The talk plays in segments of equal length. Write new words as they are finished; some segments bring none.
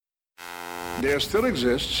There still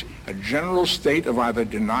exists a general state of either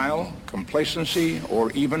denial, complacency,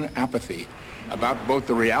 or even apathy about both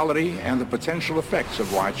the reality and the potential effects of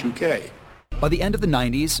Y2K. By the end of the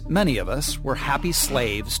 90s, many of us were happy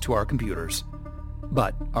slaves to our computers.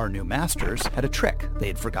 But our new masters had a trick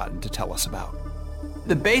they'd forgotten to tell us about.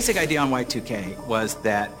 The basic idea on Y2K was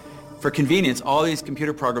that for convenience, all these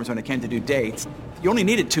computer programs, when it came to do dates, you only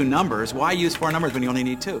needed 2 numbers. Why use 4 numbers when you only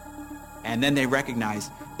need 2? And then they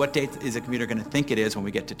recognized what date is a computer going to think it is when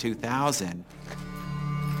we get to 2000.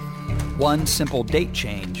 One simple date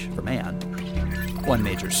change for man. One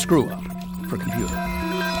major screw-up for computer.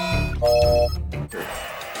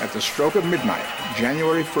 At the stroke of midnight,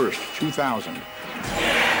 January 1st, 2000,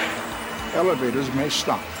 elevators may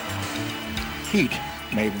stop. Heat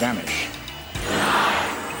may vanish.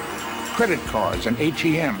 Credit cards and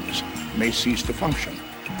ATMs may cease to function.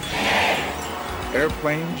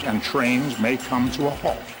 Airplanes and trains may come to a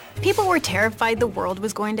halt. People were terrified the world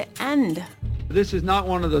was going to end. This is not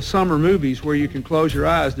one of the summer movies where you can close your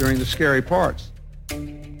eyes during the scary parts.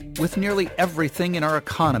 With nearly everything in our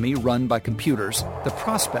economy run by computers, the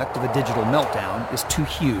prospect of a digital meltdown is too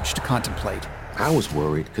huge to contemplate. I was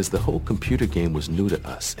worried because the whole computer game was new to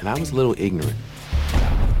us, and I was a little ignorant.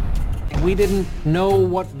 We didn't know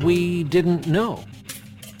what we didn't know.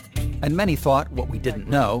 And many thought what we didn't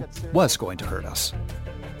know was going to hurt us.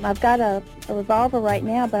 I've got a revolver right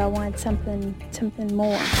now, but I wanted something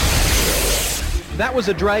more. That was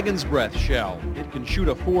a Dragon's Breath shell. It can shoot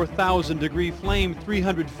a 4,000-degree flame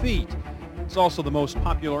 300 feet. It's also the most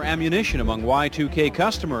popular ammunition among Y2K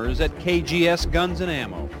customers at KGS Guns and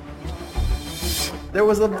Ammo. There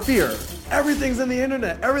was a fear. Everything's in the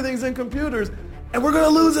internet. Everything's in computers. And we're going to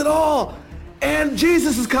lose it all. And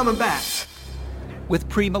Jesus is coming back. With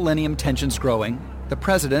pre-millennium tensions growing, the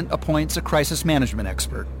president appoints a crisis management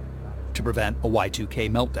expert to prevent a Y2K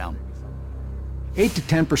meltdown. 8 to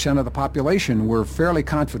 10% of the population were fairly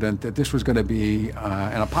confident that this was going to be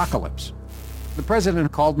an apocalypse. The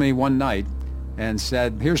president called me one night and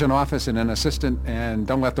said, here's an office and an assistant, and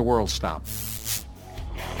don't let the world stop.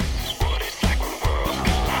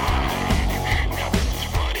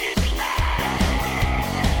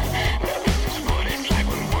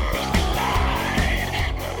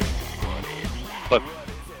 But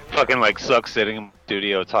fucking like sucks sitting in the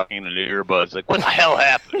studio talking into the earbuds like, what the hell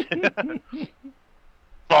happened?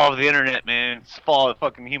 Fall of the internet, man. It's the fall of the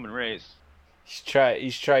fucking human race. You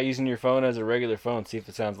should try using your phone as a regular phone, see if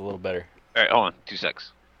it sounds a little better. Alright, hold on, 2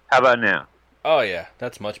 secs. How about now? Oh yeah,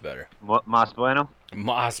 that's much better. Mas bueno?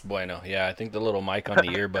 Mas bueno, yeah. I think the little mic on the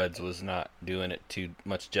earbuds was not doing it too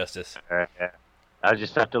much justice. Alright, yeah. I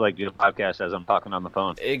just have to like do the podcast as I'm talking on the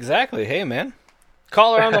phone. Exactly. Hey man,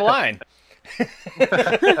 call her on the line.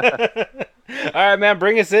 All right, man,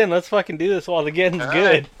 bring us in. Let's fucking do this while the getting's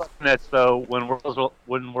good. That's when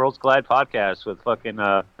Worlds Collide podcast with fucking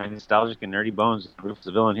nostalgic and nerdy bones. Rufus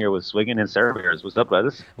the Villain here with Swiggin and Sarah Bears. What's up,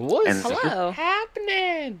 brothers? What's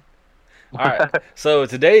happening? All right, so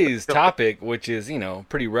today's topic, which is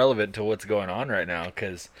pretty relevant to what's going on right now,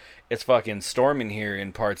 because it's fucking storming here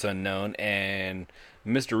in parts unknown, and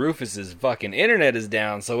Mr. Rufus's fucking internet is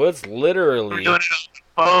down, so it's literally...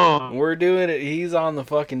 We're doing it. He's on the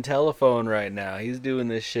fucking telephone right now. He's doing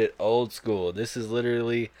this shit old school. This is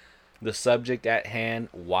literally the subject at hand,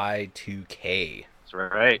 Y2K. That's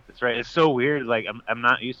right. That's right. It's so weird. Like I'm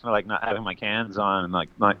not used to like not having my cans on and like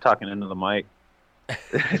not talking into the mic.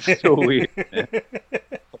 It's so weird.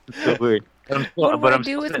 It's so weird. What do I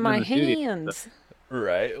do with my hands?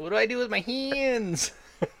 Right. What do I do with my hands?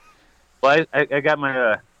 Well, I got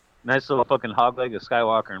my nice little fucking hog leg of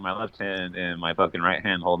Skywalker in my left hand and my fucking right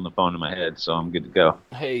hand holding the phone in my head, so I'm good to go.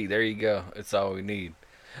 Hey, there you go. It's all we need.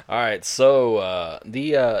 All right, so do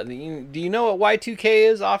you know what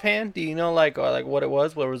Y2K is offhand? Do you know like what it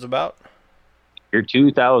was about? Year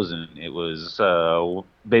 2000, it was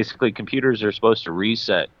basically computers are supposed to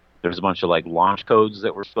reset. There's a bunch of like launch codes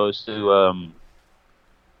that were supposed to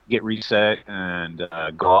get reset and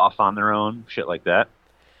go off on their own, shit like that.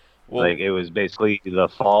 Well, like, it was basically the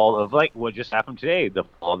fall of, like, what just happened today, the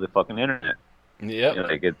fall of the fucking internet. Yep.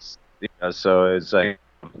 Like, it's, so it's like,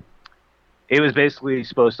 it was basically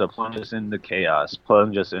supposed to plunge us into chaos,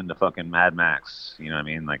 plunge us into fucking Mad Max, you know what I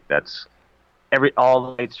mean? Like, that's,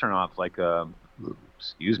 all the lights turn off, like,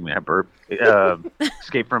 excuse me, I burped.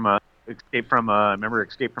 Escape from remember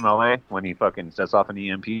Escape from LA, when he fucking sets off an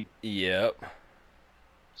EMP? Yep.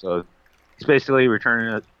 So, it's basically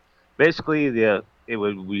it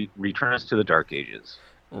would return us to the Dark Ages.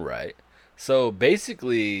 Right. So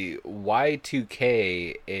basically,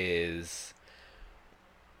 Y2K is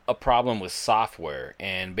a problem with software,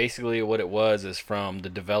 and basically what it was is from the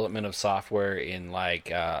development of software in like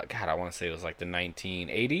God, I want to say it was like the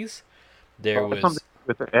 1980s. There was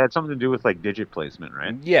it had something to do with like digit placement,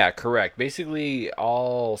 right? Yeah, correct. Basically,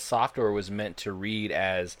 all software was meant to read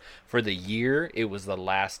as for the year. It was the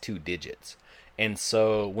last 2 digits, and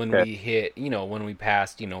so when we hit, when we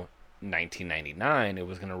passed, 1999, it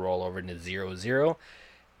was going to roll over into 00.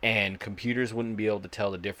 And computers wouldn't be able to tell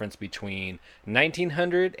the difference between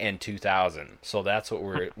 1900 and 2000. So that's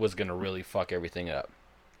what was going to really fuck everything up.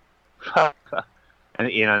 And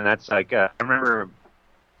and that's like I remember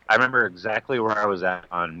exactly where I was at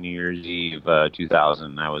on New Year's Eve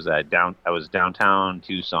 2000. I was downtown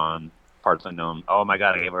Tucson, parts unknown. Oh my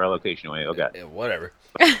god, I gave our location away. Oh god. Yeah, whatever.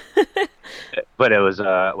 But it was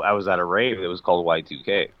I was at a rave. It was called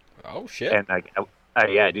Y2K. Oh shit. And like.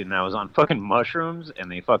 Yeah, dude, and I was on fucking mushrooms, and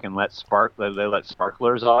they fucking let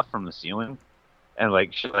sparklers off from the ceiling, and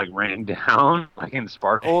like shit like raining down like in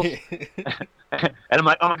sparkles, and I'm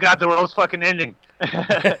like, oh my god, the world's fucking ending.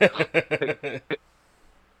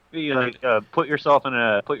 You like put yourself in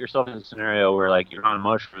a scenario where like you're on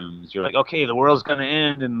mushrooms, you're like, okay, the world's gonna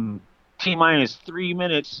end in T-minus 3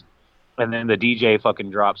 minutes. And then the DJ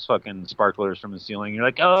fucking drops fucking sparklers from the ceiling. You're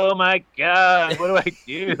like, oh my god, what do I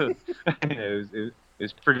do? It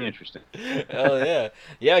was pretty interesting. Oh yeah,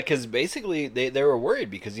 yeah. Because basically they were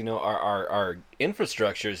worried because our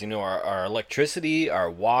infrastructures, our electricity,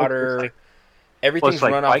 our water, everything's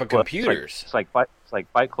run off of computers. It's like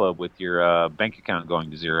Fight Club with your bank account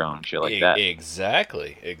going to zero and shit like that.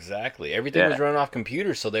 Exactly. Everything was run off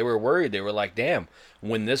computers, so they were worried. They were like, damn,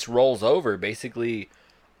 when this rolls over, basically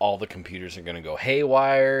all the computers are going to go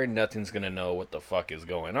haywire. Nothing's going to know what the fuck is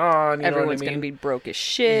going on. Everyone's going to be broke as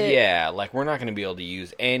shit. Yeah, like we're not going to be able to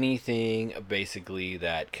use anything basically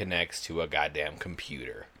that connects to a goddamn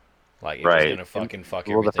computer. Like it's going to fucking fuck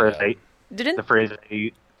everything up. The phrase,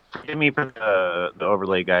 forgive me for the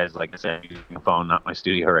overlay guys, like I said, using the phone, not my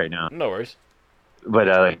studio right now. No worries. But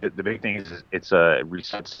the big thing is it's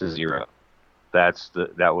resets to zero. That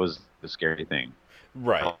was the scary thing.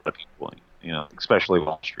 Right. A lot of people, especially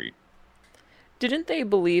Wall Street. Didn't they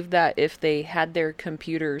believe that if they had their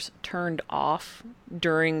computers turned off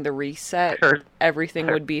during the reset, everything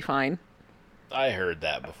would be fine? I heard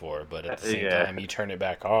that before, but at the same time, you turn it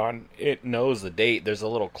back on, it knows the date. There's a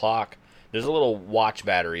little clock. There's a little watch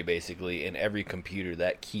battery, basically, in every computer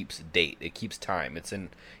that keeps date. It keeps time. It's in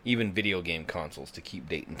even video game consoles to keep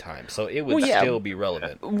date and time. So it would still be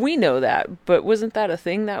relevant. We know that, but wasn't that a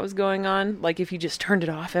thing that was going on? Like, if you just turned it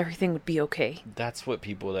off, everything would be okay. That's what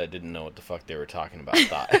people that didn't know what the fuck they were talking about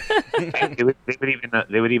thought.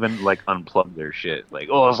 they would even like unplug their shit. Like,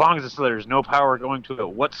 as long as there's no power going to it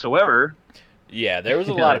whatsoever. Yeah, there was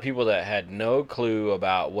a lot of people that had no clue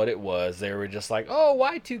about what it was. They were just like, oh,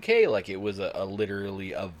 Y2K, like it was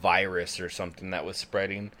literally a virus or something that was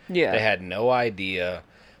spreading. Yeah. They had no idea.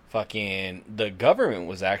 Fucking, the government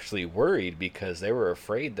was actually worried because they were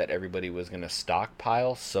afraid that everybody was going to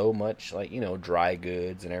stockpile so much, like, dry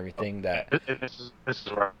goods and everything that... This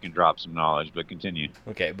is where I can drop some knowledge, but continue.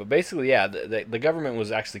 Okay, but basically, yeah, the government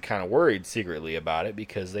was actually kind of worried secretly about it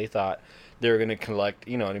because they thought they were going to collect,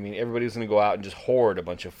 everybody was going to go out and just hoard a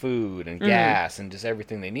bunch of food and gas and just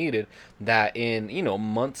everything they needed, that in,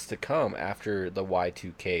 months to come after the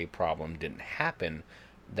Y2K problem didn't happen,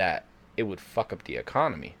 that it would fuck up the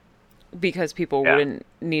economy. Because people wouldn't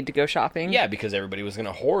need to go shopping? Yeah, because everybody was going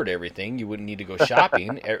to hoard everything. You wouldn't need to go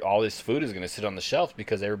shopping. All this food is going to sit on the shelf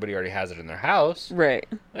because everybody already has it in their house. Right.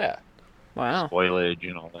 Yeah. Wow. Spoilage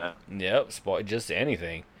and all that. Yep, just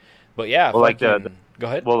anything. But yeah, well, go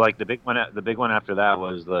ahead. Well, like the big one after that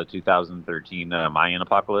was the 2013 Mayan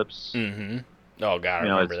apocalypse. Mm-hmm. Oh god, I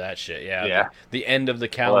remember that shit. Yeah. Yeah. The end of the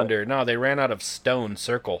calendar. No, they ran out of stone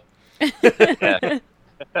circle. Yeah.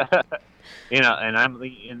 And I'm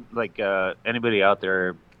like anybody out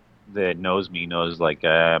there that knows me knows like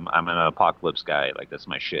I'm an apocalypse guy. Like that's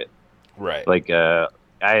my shit. Right. Like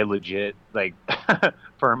I legit like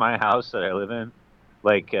for my house that I live in,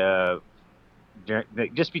 like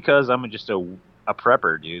just because I'm just a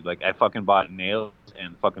prepper, dude. Like I fucking bought nails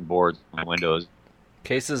and fucking boards in my windows. In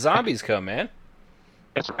case the zombies come, man.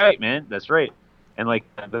 That's right, man. That's right. And like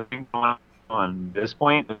the thing on this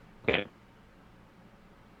point, okay,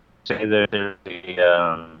 say that there's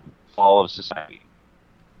the fall of society.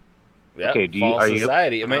 Yeah, okay, fall of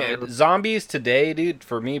society. I mean, zombies today, dude.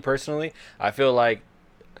 For me personally, I feel like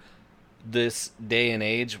this day and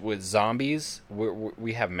age with zombies,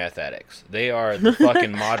 we have meth addicts. They are the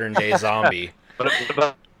fucking modern day zombie. What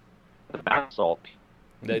about the bath salt?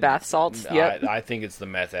 Bath salts? Yep. I think it's the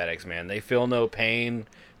meth addicts, man. They feel no pain.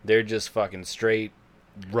 They're just fucking straight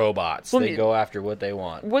robots. They go after what they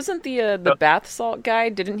want. Wasn't the bath salt guy?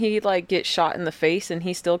 Didn't he like get shot in the face and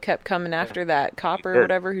he still kept coming after that cop or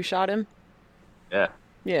whatever who shot him? Yeah.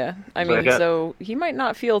 Yeah. I mean, so he might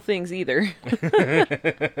not feel things either.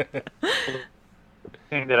 The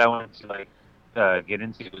thing that I wanted to get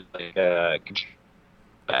into was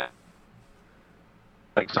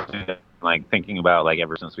like something that I'm thinking about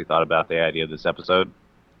ever since we thought about the idea of this episode.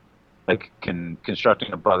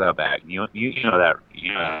 Constructing a bug out bag. You know that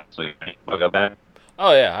bug out bag.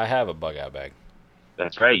 Oh yeah, I have a bug out bag.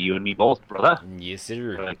 That's right, you and me both, brother. Yes,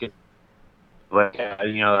 sir.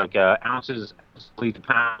 Ounces lead to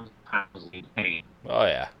pounds, pounds lead to pain. Oh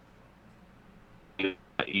yeah.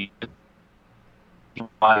 You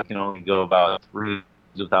can only go about 3 days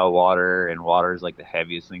without water, and water is the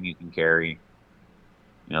heaviest thing you can carry.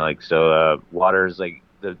 Water is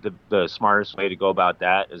the smartest way to go about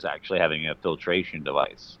that is actually having a filtration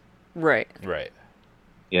device. Right. Right.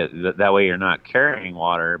 Yeah, that way you're not carrying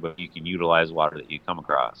water, but you can utilize water that you come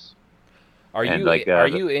across. Are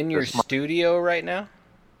you in your studio right now?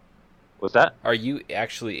 What's that? Are you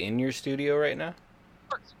actually in your studio right now?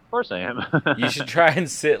 Of course I am. You should try and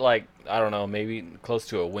sit I don't know, maybe close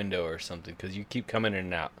to a window or something, because you keep coming in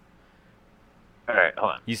and out. All right,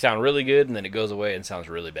 hold on. You sound really good, and then it goes away and sounds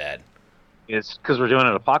really bad. It's because we're doing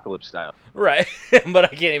it apocalypse style. Right, but I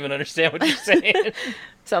can't even understand what you're saying.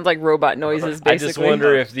 Sounds like robot noises, basically. I just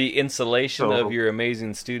wonder if the insulation of your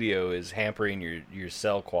amazing studio is hampering your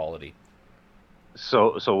cell quality.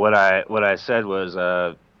 So what I said was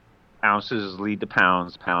ounces lead to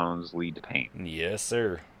pounds, pounds lead to pain. Yes,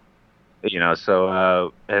 sir.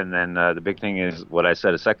 And then the big thing is what I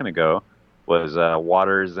said a second ago was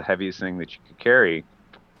water is the heaviest thing that you could carry,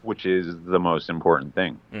 which is the most important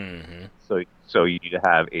thing. Mm-hmm. So you need to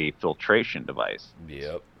have a filtration device.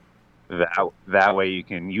 Yep. That way you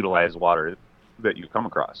can utilize water that you come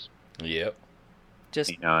across. Yep.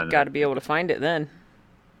 Just got to be able to find it then.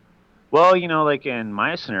 Well, in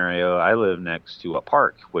my scenario, I live next to a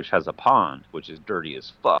park, which has a pond, which is dirty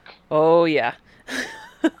as fuck. Oh, yeah.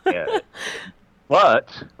 Yeah. But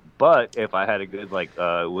if I had a good,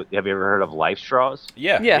 have you ever heard of life straws?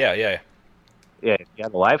 Yeah. Yeah, if you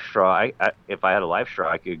had a life straw, if I had a life straw,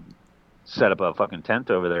 I could set up a fucking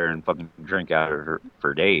tent over there and fucking drink out of it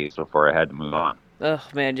for days before I had to move on. Oh,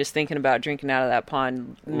 man, just thinking about drinking out of that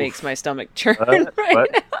pond makes my stomach churn now.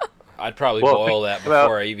 I'd probably boil that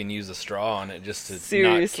before I even use a straw on it, just to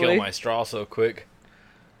not kill my straw so quick.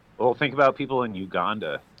 Well, think about people in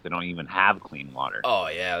Uganda that don't even have clean water. Oh,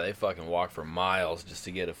 yeah, they fucking walk for miles just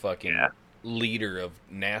to get a fucking liter of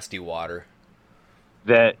nasty water.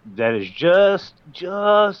 That is just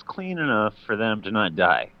clean enough for them to not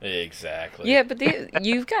die. Exactly. Yeah, but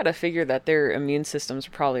you've got to figure that their immune systems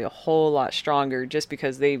are probably a whole lot stronger just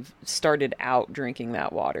because they've started out drinking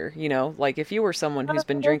that water. If you were someone who's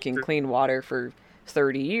been drinking clean water for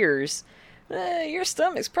 30 years, your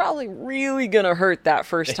stomach's probably really gonna hurt that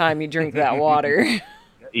first time you drink that water.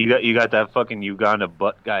 You got that fucking Uganda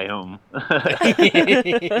butt guy home.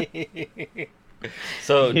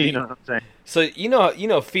 So you know what I'm saying? So you know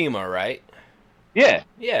FEMA, right? Yeah.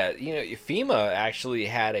 Yeah, FEMA actually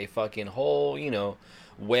had a fucking whole,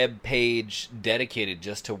 web page dedicated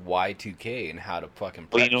just to Y2K and how to fucking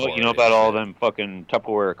prep you know about all them fucking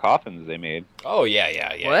Tupperware coffins they made. Oh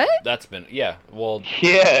yeah. What? That's been well.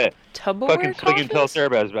 Yeah. Tupperware fucking coffins? tell Sarah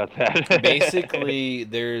about that. Basically,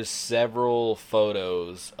 there's several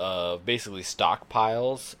photos of basically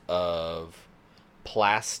stockpiles of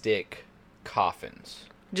plastic coffins.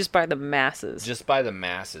 Just by the masses.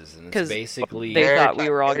 And it's basically they thought we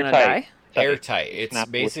were all going to die? Airtight. It's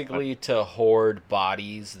basically to hoard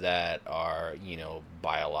bodies that are,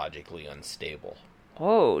 biologically unstable.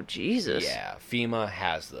 Oh, Jesus. Yeah, FEMA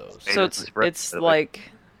has those. So it's like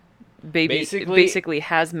basically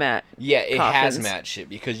hazmat. Yeah, it coffins. hazmat shit,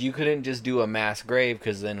 because you couldn't just do a mass grave,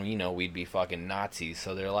 because then, we'd be fucking Nazis.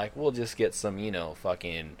 So they're like, we'll just get some,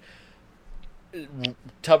 fucking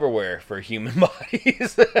Tupperware for human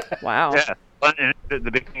bodies. Wow. Yeah. But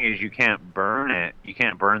the big thing is you can't burn it. You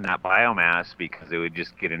can't burn that biomass because it would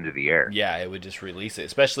just get into the air. Yeah, it would just release it,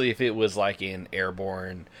 especially if it was like an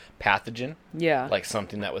airborne pathogen. Yeah. Like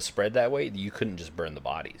something that was spread that way. You couldn't just burn the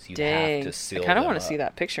bodies. You'd have to seal them. I kind of want to see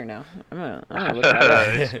that picture now. I'm gonna look that up.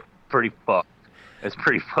 It's pretty fucked. It's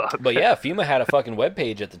pretty fucked. But yeah, FEMA had a fucking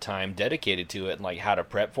webpage at the time dedicated to it and like how to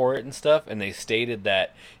prep for it and stuff. And they stated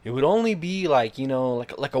that it would only be like,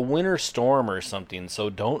 like a winter storm or something.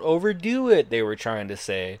 So don't overdo it. They were trying to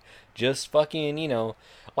say, just fucking,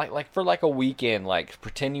 like for like a weekend, like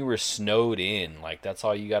pretend you were snowed in. Like that's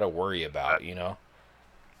all you got to worry about,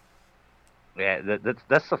 Yeah,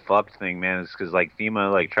 that's the fucked thing, man. Is because like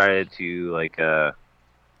FEMA like tried to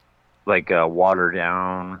water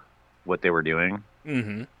down what they were doing.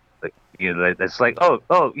 Mm-hmm. Like, you know, it's like,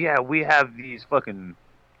 oh yeah, we have these fucking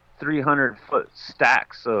 300-foot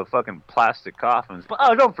stacks of fucking plastic coffins.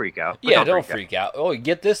 But don't freak out. Yeah, don't freak out. Oh,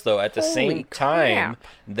 get this though. At the same time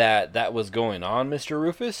crap. that was going on, Mr.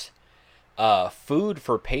 Rufus, Food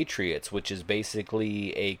for Patriots, which is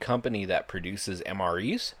basically a company that produces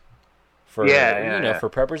MREs for for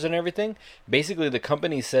preppers and everything. Basically, the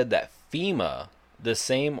company said that FEMA, the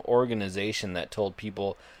same organization that told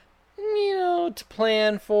people, to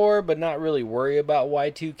plan for, but not really worry about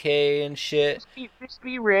Y2K and shit. Just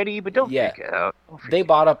be ready, but don't freak out. They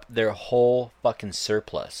bought up their whole fucking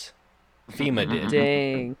surplus. FEMA did.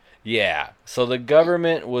 Dang. Yeah. So the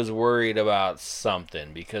government was worried about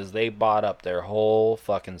something because they bought up their whole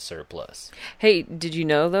fucking surplus. Hey, did you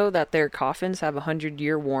know, though, that their coffins have a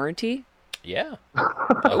 100-year warranty? Yeah.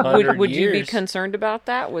 Would you be concerned about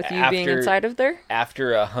that with you being inside of there?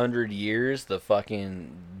 After 100 years, the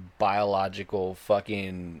fucking biological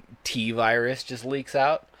fucking T virus just leaks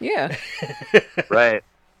out. Yeah. Right.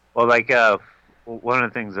 Well, like, one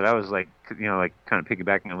of the things that I was like, kind of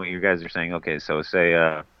piggybacking on what you guys are saying. Okay, so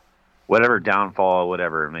say, whatever downfall,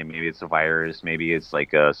 whatever, maybe it's a virus, maybe it's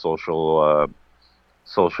like a social,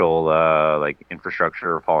 like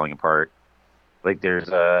infrastructure falling apart. Like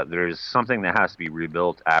there's something that has to be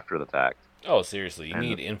rebuilt after the fact. Oh, seriously, you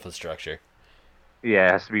need infrastructure. Yeah,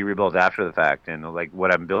 it has to be rebuilt after the fact, and like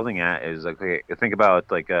what I'm building at is like, okay, think about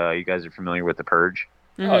like you guys are familiar with The Purge.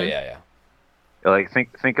 Mm-hmm. Oh yeah. Like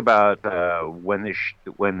think about when the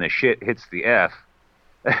shit hits the F.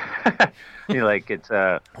 Like it's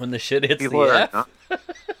when the shit hits the F.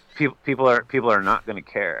 People are not going to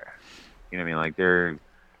care. You know what I mean? Like they're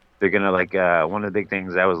gonna like one of the big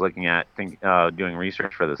things I was looking at doing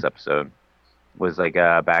research for this episode was like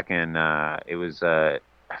back in it was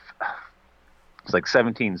like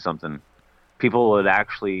 17 something. People would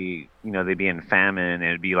actually, they'd be in famine and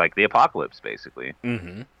it'd be like the apocalypse basically.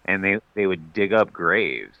 Mm-hmm. And they would dig up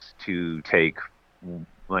graves to take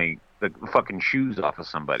like the fucking shoes off of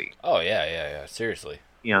somebody. Oh yeah. Seriously.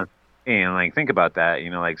 And like think about that.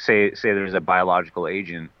 Like say there's a biological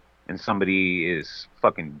agent and somebody is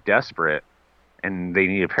fucking desperate and they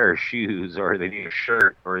need a pair of shoes or they need a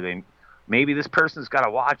shirt or maybe this person's got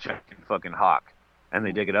a watch I can fucking hawk. And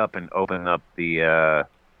they dig it up and open up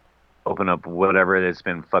whatever that's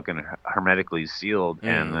been fucking hermetically sealed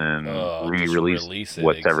and then re-release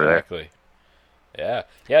whatever exactly. Yeah,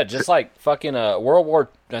 just like fucking World War,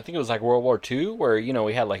 I think it was like World War II, where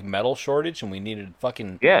we had like metal shortage and we needed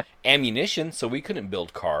fucking ammunition, so we couldn't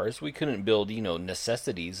build cars, we couldn't build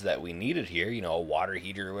necessities that we needed here, a water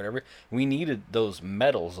heater or whatever. We needed those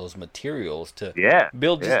metals, those materials to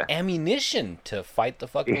build just ammunition to fight the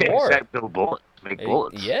fucking war. Exactly. Build bullets. Make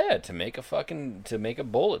bullets. Yeah, to make a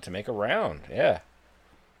bullet, to make a round. Yeah.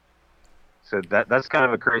 So that's kind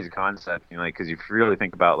of a crazy concept, because if you really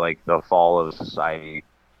think about like the fall of society,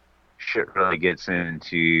 shit really gets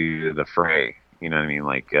into the fray. You know what I mean?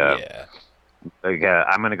 Like,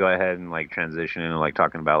 I'm gonna go ahead and like transition into like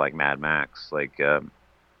talking about like Mad Max, like you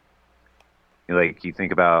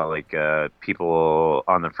think about like people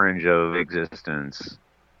on the fringe of existence.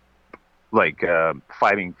 Like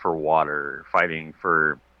fighting for water, fighting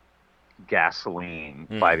for gasoline,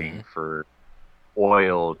 fighting for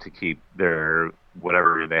oil to keep their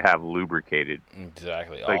whatever they have lubricated.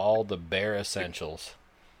 Exactly, like, all the bare essentials.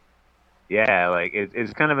 Yeah, like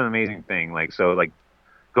it's kind of an amazing thing. Like so, like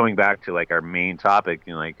going back to like our main topic,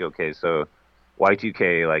 like okay, so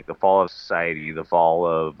Y2K, like the fall of society, the fall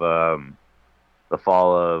of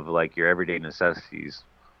like your everyday necessities.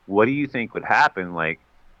 What do you think would happen? Like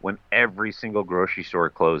when every single grocery store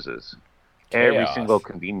closes, every single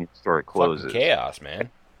convenience store closes. Fucking chaos, man.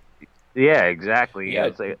 Yeah, exactly. Yeah.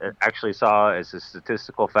 I actually saw as a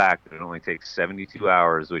statistical fact that it only takes 72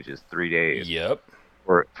 hours, which is 3 days. Yep.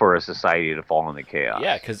 For a society to fall into chaos.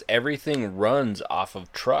 Yeah, because everything runs off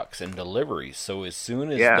of trucks and deliveries. So as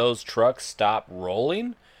soon as those trucks stop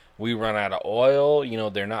rolling, we run out of oil.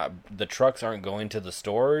 The trucks aren't going to the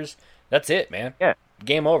stores. That's it, man. Yeah.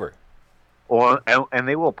 Game over. Well, and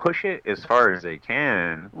they will push it as far as they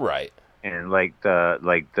can, right? And like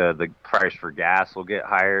the price for gas will get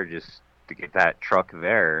higher just to get that truck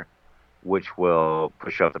there, which will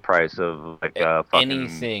push up the price of like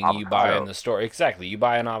anything avocado. You buy in the store. Exactly, you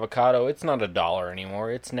buy an avocado, it's not $1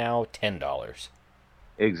 anymore; it's now $10.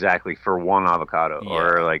 Exactly for one avocado,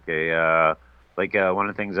 or like one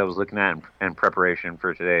of the things I was looking at in preparation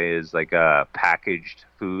for today is like packaged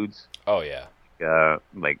foods. Oh yeah,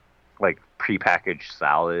 like prepackaged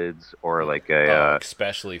salads or like a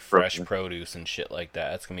especially fresh produce and shit like that.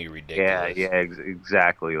 That's gonna be ridiculous.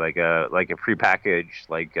 Exactly. Like a prepackaged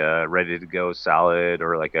ready to go salad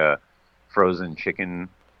or like a frozen chicken.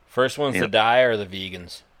 First ones to die are the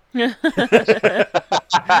vegans. They're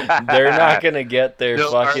not gonna get their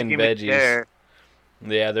fucking veggies. There.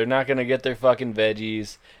 Yeah, they're not gonna get their fucking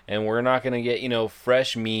veggies, and we're not gonna get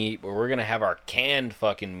fresh meat, but we're gonna have our canned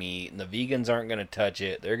fucking meat, and the vegans aren't gonna touch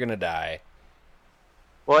it. They're gonna die.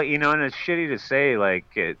 Well, and it's shitty to say.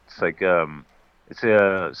 It's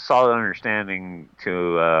a solid understanding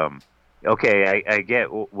to. Okay, I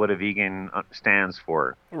get what a vegan stands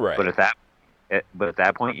for, right? But at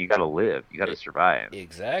that point, you gotta live. You gotta survive.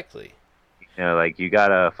 Exactly. You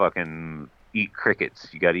gotta fucking eat crickets.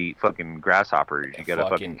 You gotta eat fucking grasshoppers. You gotta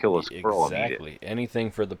fucking kill a squirrel and eat it.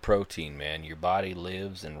 Anything for the protein, man. Your body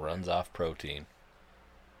lives and runs off protein.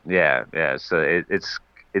 Yeah. So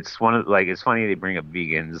it's one of it's funny they bring up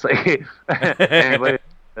vegans.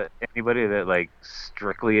 Anybody that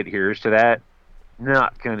strictly adheres to that,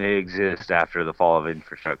 not gonna exist after the fall of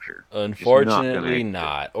infrastructure. Unfortunately,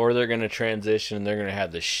 not. Or they're gonna transition and they're gonna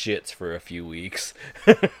have the shits for a few weeks.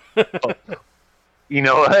 You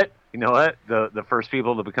know what? The first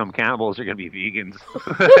people to become cannibals are going to be vegans.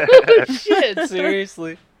 Shit,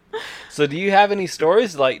 seriously. So do you have any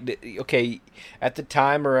stories at the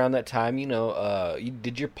time, around that time,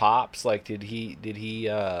 did your pops, did he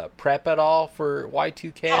prep at all for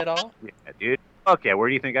Y2K at all? Yeah, dude. Okay, where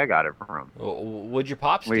do you think I got it from? What'd your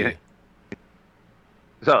pops do?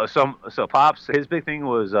 So pops, his big thing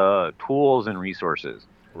was tools and resources.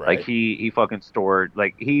 Right. He fucking stored,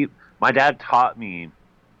 my dad taught me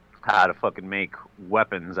how to fucking make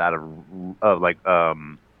weapons out of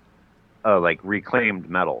reclaimed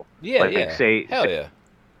metal. Yeah, Hell yeah.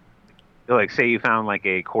 Say you found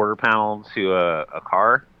a quarter panel to a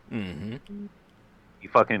car. Mm-hmm. You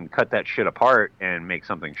fucking cut that shit apart and make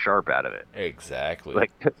something sharp out of it. Exactly.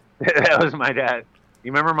 That was my dad.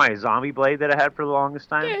 You remember my zombie blade that I had for the longest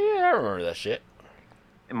time? Yeah, I remember that shit.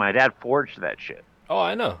 And my dad forged that shit. Oh,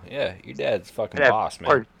 I know. Yeah, your dad's fucking boss,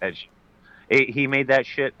 man. He made that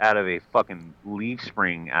shit out of a fucking leaf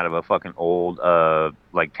spring out of a fucking old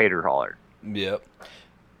tater hauler. Yep.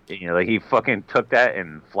 He fucking took that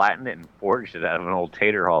and flattened it and forged it out of an old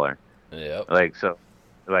tater hauler. Yep.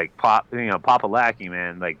 Papa Lackey,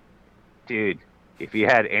 man, dude, if you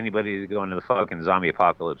had anybody to go into the fucking zombie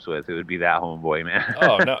apocalypse with, it would be that homeboy, man.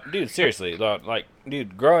 Oh no, dude, seriously,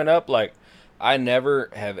 dude, growing up, I never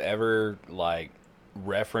have ever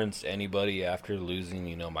referenced anybody after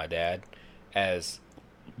losing, my dad, as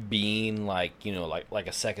being like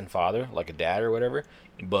a second father, like a dad or whatever.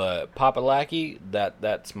 But Papa Lackey,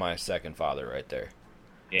 that's my second father right there.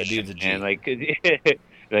 Yeah, that dude's a G. And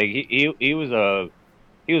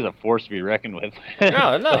he was a force to be reckoned with.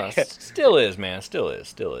 No, still is, man. Still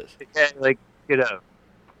is. Yeah,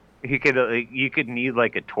 you could need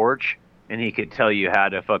a torch, and he could tell you how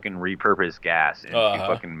to fucking repurpose gas and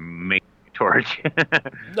fucking make a torch.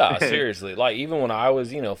 No, seriously. Even when I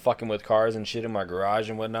was, fucking with cars and shit in my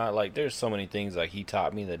garage and whatnot, there's so many things he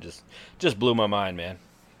taught me that just blew my mind, man.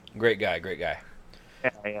 Great guy.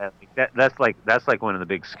 Yeah. That's one of the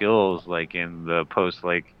big skills, in the post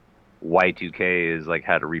Y2K is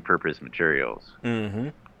how to repurpose materials. Mm-hmm.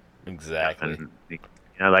 Exactly. And,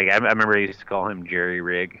 I remember I used to call him Jerry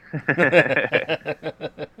Rig.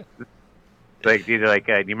 Dude, do you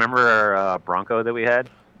remember our Bronco that we had?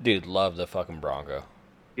 Dude, love the fucking Bronco.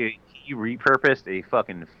 Dude, he repurposed a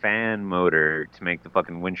fucking fan motor to make the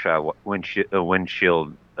fucking windshield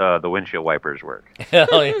wipers work.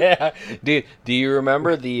 Hell yeah, dude! Do you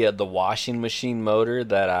remember the washing machine motor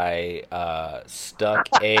that I stuck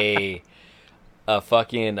a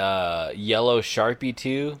fucking yellow Sharpie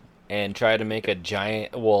to and tried to make a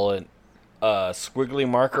giant squiggly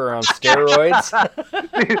marker on steroids?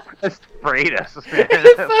 Dude, that sprayed us, man.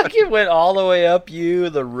 It fucking went all the way up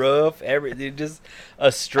the roof, everything, just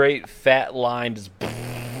a straight fat line, just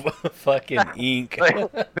fucking ink.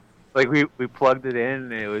 We plugged it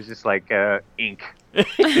in and it was just ink. Ink.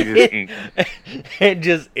 It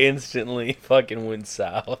just instantly fucking went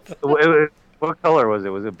south. What color was it?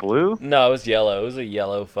 Was it blue? No, it was yellow. It was a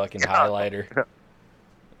yellow fucking highlighter.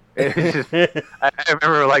 I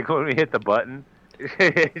remember when we hit the button,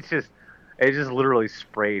 it just literally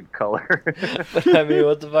sprayed color. But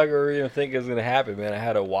what the fuck were we gonna think was gonna happen, man? I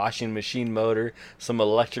had a washing machine motor, some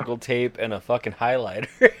electrical tape, and a fucking highlighter.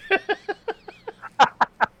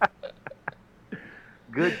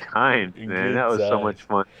 Good times, man. That was so much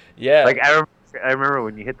fun. Yeah. I remember I remember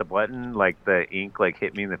when you hit the button, like the ink like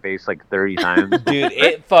hit me in the face like 30 times. Dude,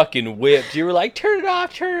 it fucking whipped. You were like, turn it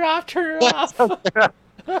off, turn it off, turn it off.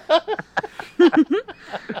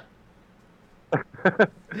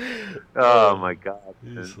 Oh my god,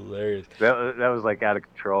 it's hilarious. That was like out of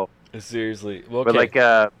control. Seriously, well, okay. But like,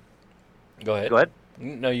 go ahead. Go ahead.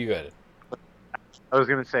 No, you go ahead. I was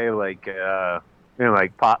gonna say like,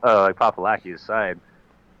 like Papalaki aside,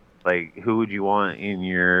 like who would you want in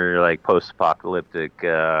your like post-apocalyptic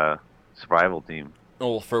survival team?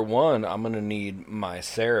 Well, for one, I'm gonna need my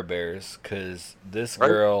Sarah Bears because this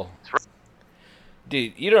girl,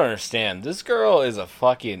 dude, you don't understand. This girl is a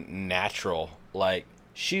fucking natural. Like,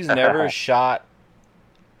 she's never shot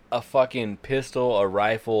a fucking pistol, a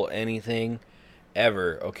rifle, anything,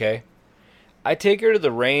 ever, okay? I take her to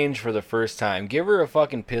the range for the first time, give her a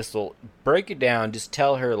fucking pistol, break it down, just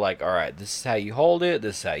tell her, like, alright, this is how you hold it,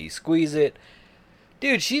 this is how you squeeze it.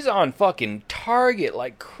 Dude, she's on fucking target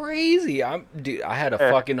like crazy. I had a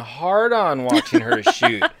fucking hard-on watching her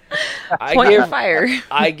shoot.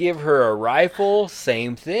 I give her a rifle,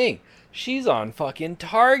 same thing. She's on fucking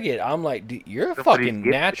target. I'm like, dude, you're a fucking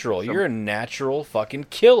natural. You're a natural fucking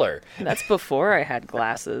killer. That's before I had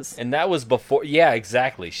glasses. And that was before. Yeah,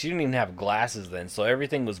 exactly. She didn't even have glasses then, so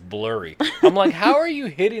everything was blurry. I'm like, how are you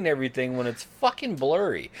hitting everything when it's fucking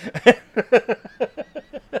blurry?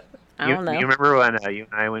 I don't know. You remember when you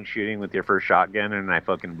and I went shooting with your first shotgun and I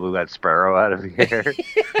fucking blew that sparrow out of the air?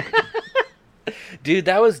 Dude,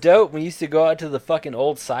 that was dope. We used to go out to the fucking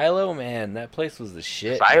old silo, man. That place was the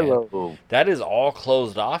shit. Silo. Man. That is all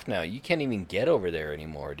closed off now. You can't even get over there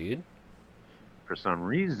anymore, dude. For some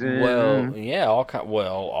reason. Well, yeah,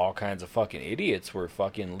 all kinds of fucking idiots were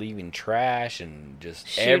fucking leaving trash and just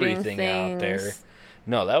shooting everything things out there.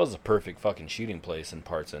 No, that was a perfect fucking shooting place in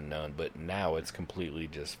Parts Unknown, but now it's completely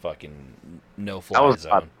just fucking no-fly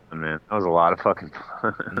zone. A lot of fun, man. That was a lot of fucking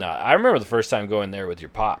fun. No, I remember the first time going there with your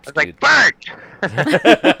pops, I was dude. Like,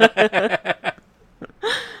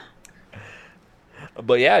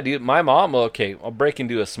 But yeah, dude, my mom, okay, I'll break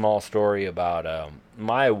into a small story about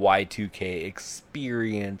my Y2K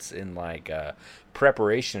experience in, like,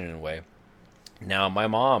 preparation in a way. Now, my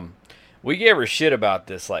mom, we gave her shit about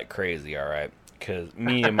this like crazy, all right? Because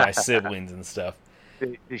me and my siblings and stuff.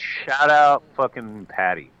 Shout out fucking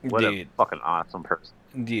Patty. What Dude. a fucking awesome person.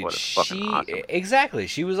 Dude, what a fucking awesome. Exactly.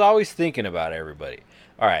 She was always thinking about everybody.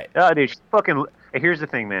 All right. Oh, dude, she fucking. Here's the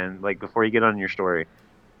thing, man. Like, before you get on your story,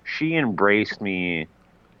 she embraced me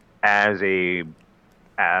as you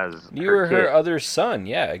were her other son.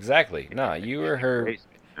 Yeah, exactly. No, you were her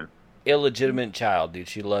illegitimate child, dude.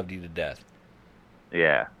 She loved you to death.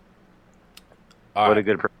 Yeah. All what right. a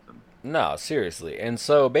good person. No, seriously. And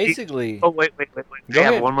so basically... Oh, wait. Go I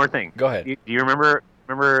have ahead. one more thing. Go ahead. Do you remember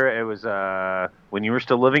it was when you were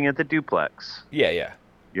still living at the duplex? Yeah.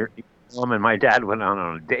 Your mom and my dad went out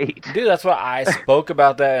on a date. Dude, that's why I spoke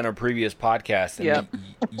about that in a previous podcast. And Yep.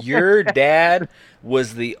 Your dad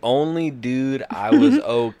was the only dude I was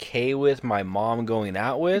okay with my mom going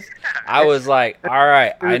out with. I was like, all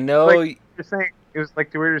right, I know... Like you're saying, it was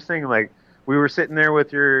like we were just saying, like, we were sitting there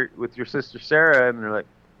with your sister Sarah, and they're like,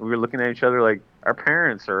 we were looking at each other like, our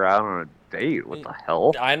parents are out on a date. What the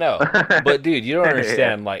hell? I know. But, dude, you don't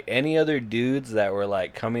understand. Like, any other dudes that were,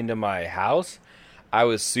 like, coming to my house, I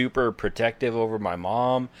was super protective over my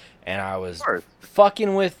mom, and I was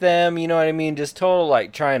fucking with them, you know what I mean? Just total,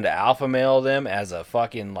 like, trying to alpha male them as a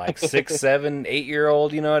fucking, like, 6, 7,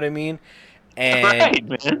 8-year-old, you know what I mean? And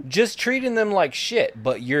right, just treating them like shit.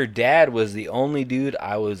 But your dad was the only dude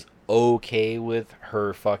I was okay with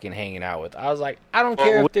her fucking hanging out with. I was like, I don't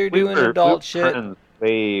care if they're doing adult shit.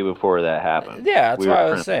 Way before that happened. Yeah, that's what I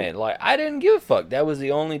was saying. Like, I didn't give a fuck. That was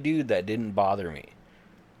the only dude that didn't bother me.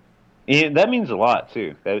 Yeah, that means a lot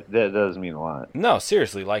too. That does mean a lot. No,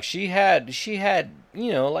 seriously. Like, she had,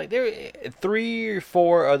 you know, like, there were 3 or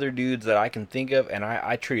 4 other dudes that I can think of, and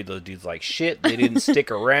I treated those dudes like shit. They didn't stick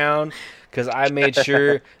around because I made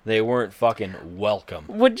sure they weren't fucking welcome.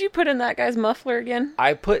 What'd you put in that guy's muffler again?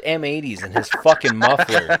 I put M80s in his fucking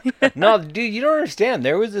muffler. No, dude, you don't understand.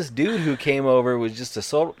 There was this dude who came over, was just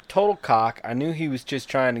a total cock. I knew he was just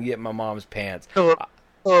trying to get my mom's pants.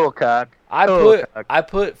 Total cock. I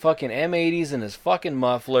put fucking M80s in his fucking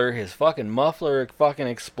muffler. His fucking muffler fucking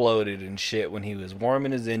exploded and shit when he was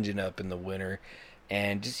warming his engine up in the winter.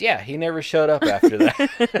 And just, yeah, he never showed up after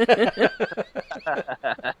that.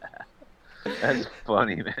 That's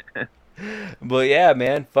funny, man. But yeah,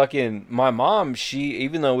 man, fucking my mom,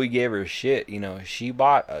 even though we gave her shit, you know, she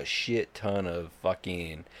bought a shit ton of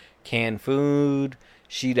fucking canned food.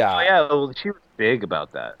 She died. Oh, yeah, well, big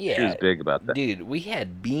about that. Yeah, she was big about that. Dude, we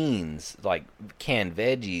had beans, like canned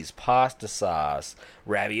veggies, pasta sauce,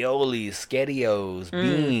 raviolis, SpaghettiOs,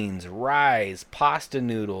 beans, rice, pasta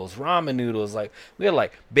noodles, ramen noodles. Like, we had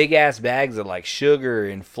like big ass bags of like sugar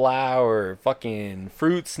and flour, fucking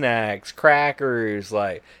fruit snacks, crackers,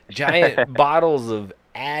 like giant bottles of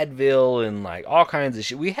Advil and like all kinds of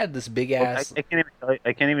shit. We had this big ass. I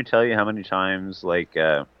can't even tell you how many times, like,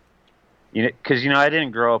 because I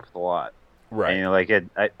didn't grow up with a lot, right? And, like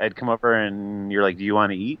I'd come over and you're like, "Do you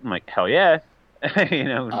want to eat?" I'm like, "Hell yeah!"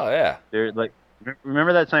 Oh yeah. They're like,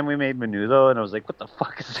 remember that time we made menudo and I was like, "What the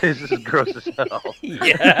fuck is this? This is gross as hell."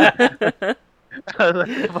 Yeah. I was like, "What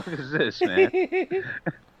the fuck is this, man?"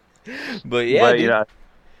 But yeah, dude,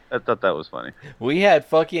 I thought that was funny. We had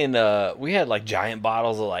we had like giant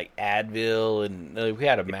bottles of like Advil, and we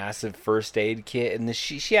had a massive first aid kit, and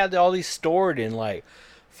she had all these stored in like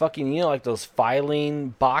fucking, like those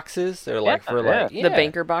filing boxes. They're like the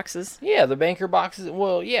banker boxes. Yeah, the banker boxes.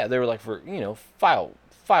 Well, yeah, they were like for file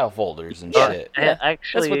folders and shit. I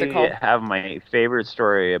actually that's what they're called. Have my favorite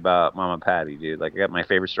story about Mama Patty, dude. Like, I got my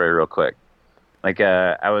favorite story real quick. Like,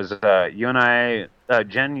 I was you and I,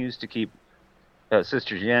 Jen used to keep.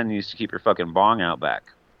 Sister Jen used to keep her fucking bong out back.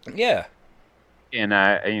 Yeah. And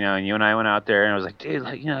and you and I went out there, and I was like, dude,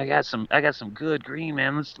 like, I got some good green,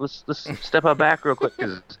 man. Let's step out back real quick,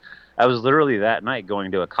 because I was literally that night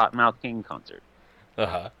going to a Cottonmouth King concert.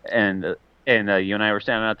 And you and I were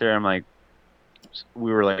standing out there. I'm like,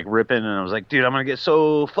 we were like ripping, and I was like, dude, I'm gonna get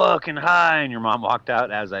so fucking high. And your mom walked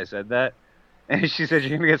out as I said that, and she said,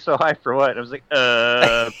 you're gonna get so high for what? And I was like,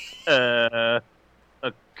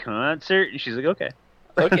 a concert? And she's like, okay.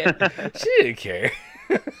 She didn't care.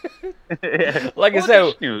 Like I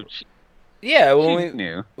said,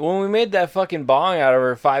 when we made that fucking bong out of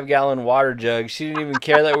her 5-gallon water jug, she didn't even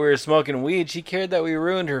care that we were smoking weed. She cared that we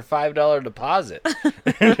ruined her $5 deposit.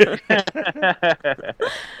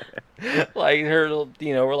 Like, her,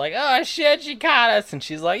 we're like, oh shit, she caught us, and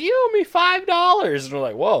she's like, you owe me $5, and we're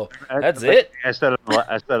like, whoa, that's it. I said on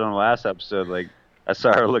the last episode, like, I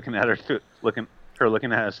saw her looking at us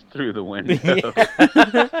through the window.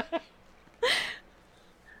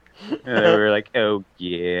 And we were like, oh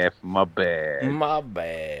yeah, my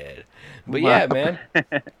bad. But yeah, man,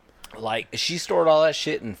 like, she stored all that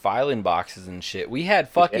shit in filing boxes and shit. We had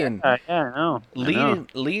fucking I know.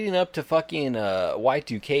 leading up to fucking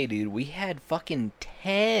Y2K, dude. We had fucking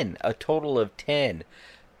a total of 10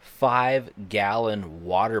 5-gallon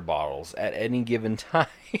water bottles at any given time.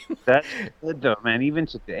 That's good though, man. Even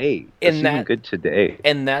today, even good today.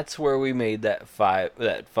 And that's where we made that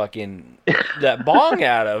bong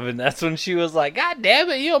out of. And that's when she was like, "God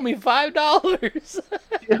damn it, you owe me $5." You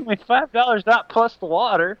owe me $5, not plus the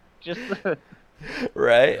water. Just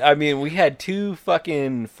right. I mean, we had 2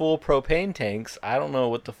 fucking full propane tanks. I don't know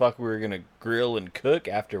what the fuck we were gonna grill and cook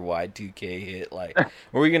after Y2K hit. Like,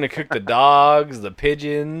 were we gonna cook the dogs, the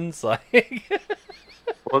pigeons? Like,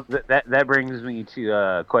 well, that brings me to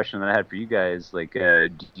a question that I had for you guys. Like, do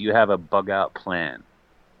you have a bug out plan?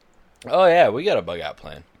 Oh yeah, we got a bug out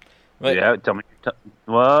plan. But, yeah, tell me.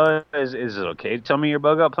 Well, is it okay to tell me your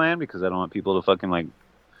bug out plan? Because I don't want people to fucking like.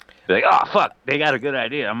 Be like, oh fuck, they got a good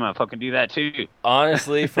idea. I'm gonna fucking do that too.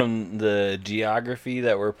 Honestly, from the geography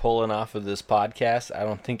that we're pulling off of this podcast, I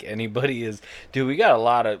don't think anybody is. Dude, we got a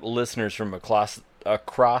lot of listeners from across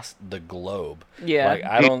the globe. Yeah, like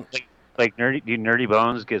I don't like Nerdy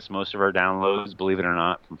Bones gets most of our downloads, believe it or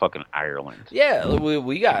not, from fucking Ireland. Yeah,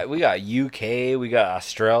 we got UK, we got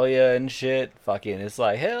Australia and shit. Fucking, it's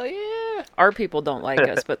like hell yeah. Our people don't like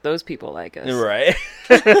us, but those people like us, right?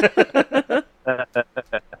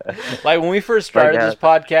 Like, when we first started this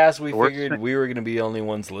podcast, we figured we were going to be the only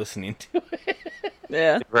ones listening to it.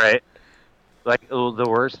 Yeah. Right. Like, the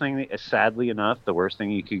worst thing, sadly enough, the worst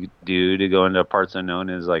thing you could do to go into parts unknown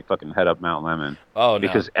is, like, fucking head up Mount Lemmon. Oh, no.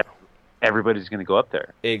 Because everybody's going to go up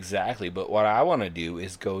there. Exactly. But what I want to do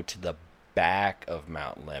is go to the back of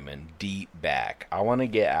Mount Lemmon, deep back. I want to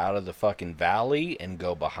get out of the fucking valley and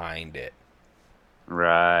go behind it.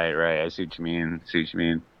 Right. I see what you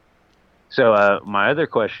mean. So, my other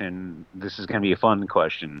question, this is going to be a fun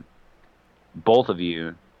question. Both of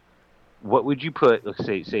you, what would you put, let's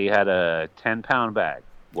say you had a 10-pound bag.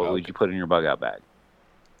 What would you put in your bug out bag?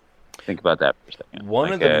 Think about that for a second.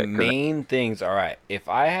 One of the main things, all right, if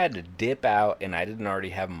I had to dip out and I didn't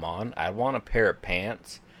already have them on, I'd want a pair of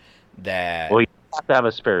pants that... Well, you have to have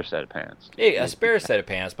a spare set of pants. Yeah, a spare set of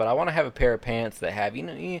pants, but I want to have a pair of pants that have,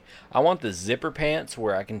 I want the zipper pants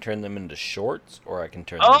where I can turn them into shorts or I can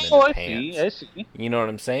turn them into pants. I see. You know what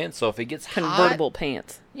I'm saying? So if it gets convertible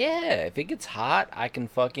pants. Yeah, if it gets hot, I can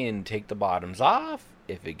fucking take the bottoms off.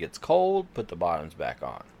 If it gets cold, put the bottoms back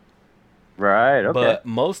on. Right, okay. But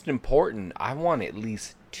most important, I want at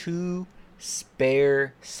least 2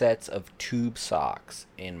 spare sets of tube socks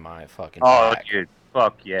in my fucking bag. Dude,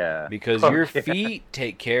 fuck yeah. Because your feet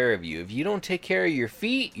take care of you. If you don't take care of your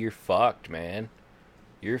feet, you're fucked, man.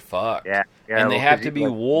 You're fucked. Yeah. And they have to be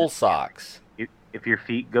wool socks. If your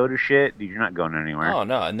feet go to shit, dude, you're not going anywhere. Oh,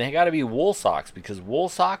 no. And they got to be wool socks, because wool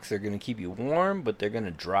socks are going to keep you warm, but they're going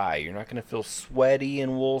to dry. You're not going to feel sweaty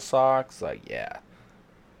in wool socks. Like, yeah.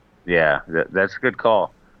 Yeah, that's a good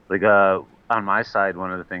call. Like, on my side,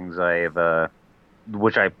 one of the things I have,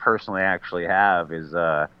 which I personally actually have, is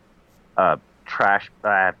trash. I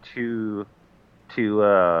have two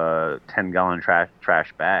 10-gallon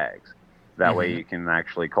trash bags. That way you can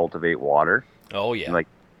actually cultivate water. Oh, yeah. Like,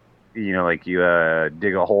 you know, like you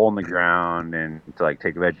dig a hole in the ground and to like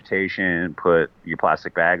take vegetation, put your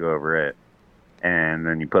plastic bag over it, and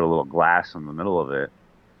then you put a little glass in the middle of it.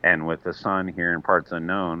 And with the sun here in parts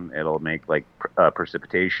unknown, it'll make like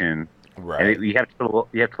precipitation. Right. And you have to put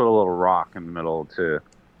a little rock in the middle to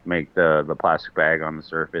make the plastic bag on the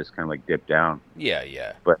surface kind of like dip down. Yeah,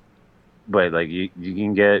 yeah. But like you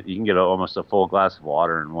can get almost a full glass of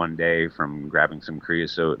water in one day from grabbing some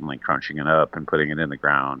creosote and like crunching it up and putting it in the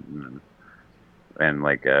ground and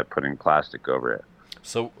like putting plastic over it.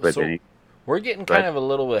 So we're getting kind of a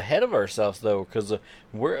little ahead of ourselves though, because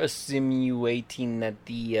we're assimilating that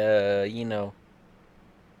the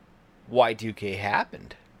Y2K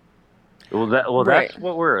happened. Well, that's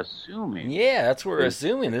what we're assuming. Yeah, that's what we're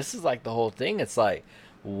assuming. This is like the whole thing. It's like,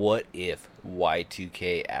 what if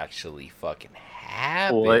Y2K actually fucking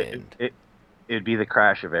happened? Well, it'd be the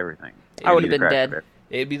crash of everything. I would have been dead.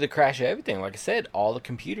 It'd be the crash of everything. Like I said, all the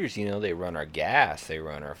computers, they run our gas, they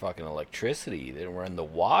run our fucking electricity, they run the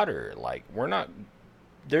water. Like,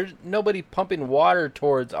 there's nobody pumping water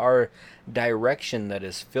towards our direction that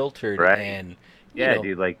is filtered and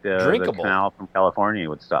dude, like the canal from California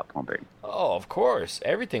would stop pumping. Oh, of course,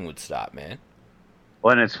 everything would stop, man.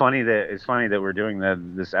 Well, and it's funny that we're doing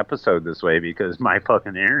this episode this way because my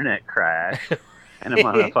fucking internet crashed and I'm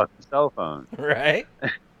on a fucking cell phone. Right?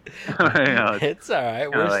 It's all right.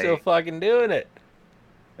 We're still fucking doing it.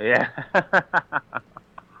 Yeah.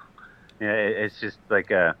 Yeah. It's just like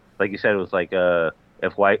you said, it was like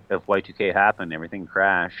if Y2K happened, everything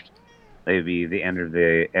crashed. It would be the end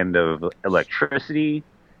of electricity.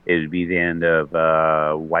 It would be the end of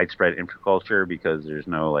widespread infrastructure because there's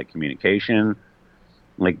no like communication.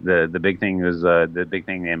 Like the big thing is the big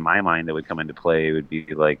thing in my mind that would come into play would be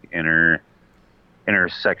like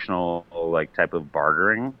intersectional like type of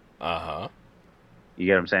bartering. You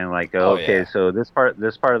get what I'm saying? Like, so this part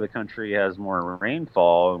of the country has more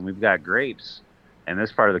rainfall and we've got grapes, and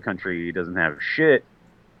this part of the country doesn't have shit,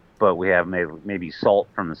 but we have maybe salt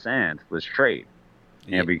from the sand. Let's trade.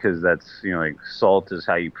 Because that's like salt is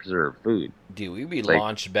how you preserve food. Dude, we'd be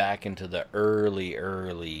launched back into the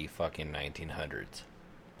early fucking 1900s.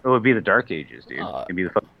 It would be the Dark Ages, dude. It'd be the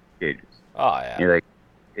fucking Dark Ages. Oh yeah.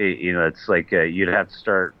 It's like you'd have to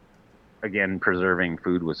start again preserving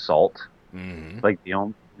food with salt. Mm-hmm. Like the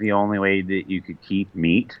only way that you could keep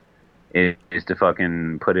meat is to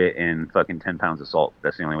fucking put it in fucking 10 pounds of salt.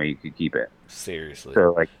 That's the only way you could keep it. Seriously.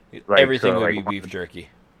 So like everything would be beef jerky.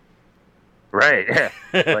 Right. Yeah.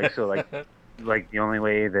 like the only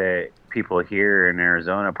way that people here in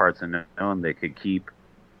Arizona, parts unknown, that could keep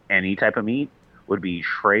any type of meat would be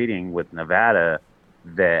trading with Nevada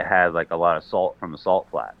that had like a lot of salt from the salt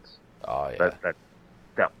flats. Oh yeah. That's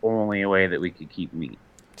the only way that we could keep meat.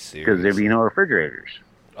 Seriously. Because there'd be no refrigerators.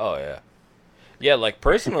 Oh yeah. Yeah, like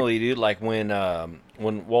personally, dude, like when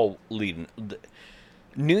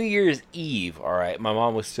New Year's Eve, all right, my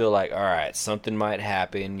mom was still like, all right, something might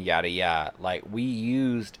happen, yada yada. Like we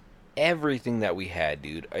used everything that we had,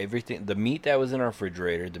 dude. Everything, the meat that was in our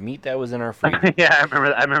refrigerator, the meat that was in our freezer. Yeah, I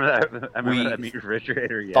remember that meat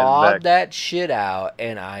refrigerator. Yeah, thawed that shit out,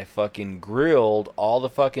 and I fucking grilled all the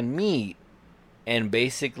fucking meat, and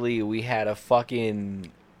basically we had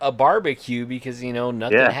a barbecue because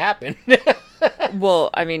nothing happened.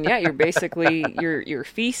 Well, I mean, yeah, you're basically you're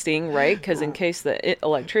feasting, right? Because in case the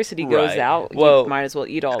electricity goes out, you might as well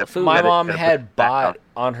eat all the food. My mom had bought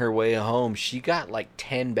on her way home. She got like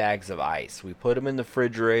 10 bags of ice. We put them in the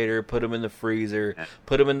refrigerator, put them in the freezer,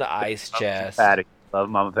 put them in the ice chest. Love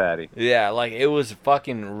Mama Patty. Yeah, like it was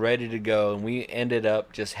fucking ready to go, and we ended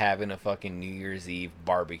up just having a fucking New Year's Eve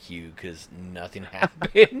barbecue because nothing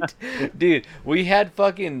happened. Dude, we had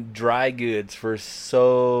fucking dry goods for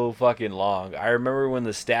so fucking long. I remember when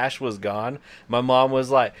the stash was gone, my mom was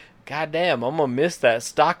like, God damn, I'm gonna miss that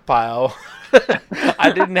stockpile.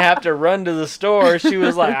 I didn't have to run to the store. She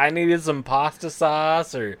was like, I needed some pasta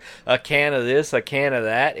sauce or a can of this, a can of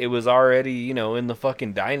that. It was already, you know, in the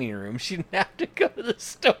fucking dining room. She didn't have to go to the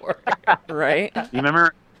store. Right? You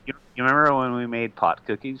remember when we made pot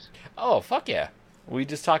cookies? Oh, fuck yeah. We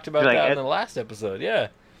just talked about that in the last episode, yeah.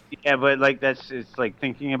 Yeah, but like it's like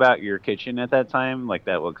thinking about your kitchen at that time, like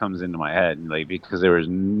that what comes into my head, like because there was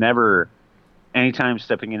never any time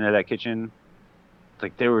stepping into that kitchen,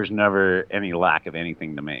 like there was never any lack of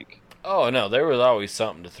anything to make. Oh no, there was always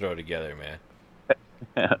something to throw together, man.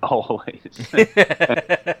 Always.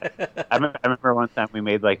 I remember one time we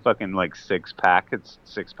made like fucking like 6 packets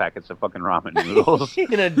of fucking ramen noodles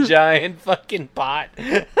in a giant fucking pot.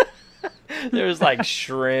 There was like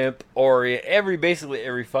shrimp, Oreo, basically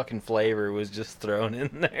every fucking flavor was just thrown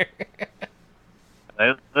in there.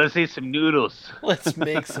 Let's eat some noodles. Let's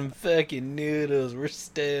make some fucking noodles. We're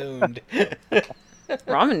stoned.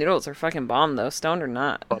 Ramen noodles are fucking bomb though, stoned or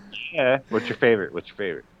not. Yeah. What's your favorite?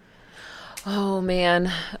 Oh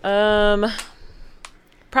man.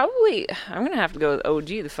 Probably I'm gonna have to go with OG,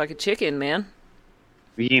 the fucking chicken, man.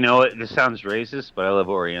 You know what? This sounds racist, but I love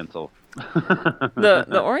Oriental.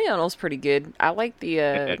 The Oriental's pretty good. I like the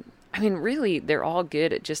I mean really they're all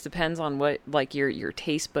good. It just depends on what like your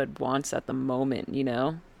taste bud wants at the moment, you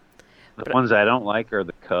know. The ones I don't like are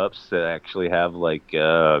the cups that actually have like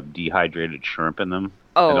dehydrated shrimp in them.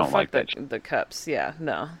 Oh, I don't fuck like that. The cups, yeah,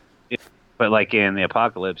 no. But like in the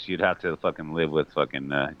apocalypse, you'd have to fucking live with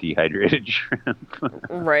fucking dehydrated shrimp.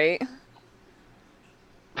 Right.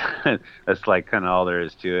 That's like kind of all there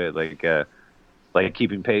is to it. Like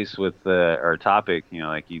keeping pace with our topic, you know,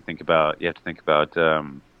 like you have to think about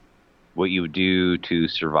what you would do to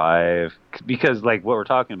survive, because like what we're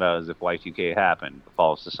talking about is if Y2K happened, the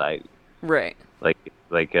fall of society. Right. Like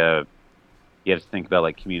you have to think about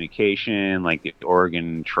like communication, like the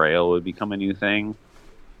Oregon Trail would become a new thing.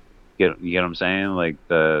 You get what I'm saying? Like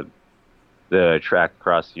the track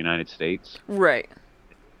across the United States. Right.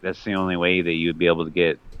 That's the only way that you would be able to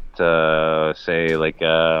get say like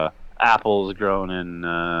apples grown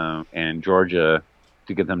in Georgia,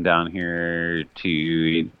 to get them down here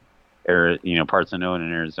to parts unknown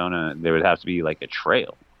in Arizona. There would have to be like a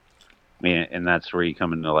trail. I mean, and that's where you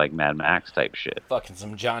come into like Mad Max type shit. Fucking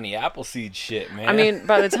some Johnny Appleseed shit, man. I mean,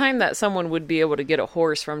 by the time that someone would be able to get a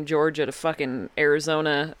horse from Georgia to fucking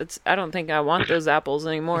Arizona, I don't think I want those apples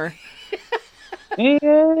anymore.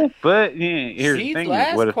 Yeah, but here's the thing: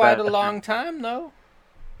 what if quite a long time though?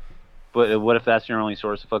 But what if that's your only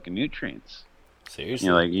source of fucking nutrients?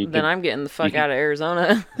 Seriously, then I'm getting the fuck out of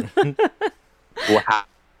Arizona. Well,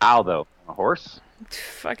 how though? A horse?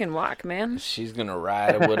 Fucking walk, man. She's gonna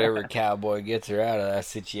ride whatever cowboy gets her out of that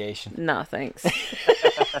situation. No, thanks.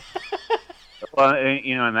 Well,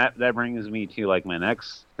 and that brings me to like my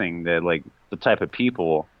next thing, that like the type of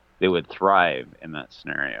people that would thrive in that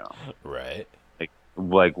scenario. Right.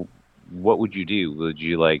 Like what would you do? Would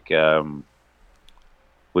you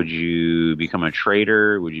would you become a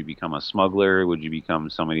trader? Would you become a smuggler? Would you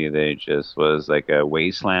become somebody that just was like a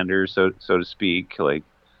wastelander, so to speak? Like,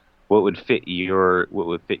 what would fit you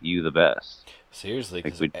the best? Seriously,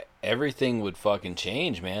 because everything would fucking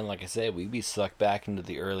change, man. Like I said, we'd be sucked back into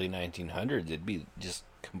the early 1900s. It'd be just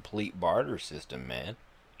complete barter system, man.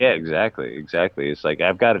 Yeah, exactly. It's like,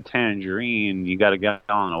 I've got a tangerine, you got a gallon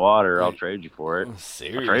of water, I'll trade you for it.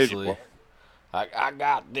 Seriously. I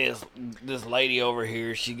got this lady over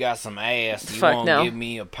here, she got some ass. You won't give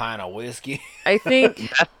me a pint of whiskey? I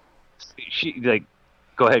think...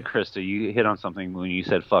 Go ahead, Krista. You hit on something when you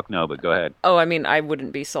said fuck no, but go ahead. Oh, I mean, I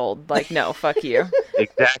wouldn't be sold. Like, no, fuck you.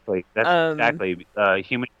 Exactly. That's exactly.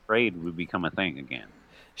 Human trade would become a thing again.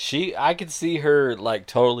 I could see her like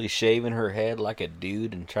totally shaving her head like a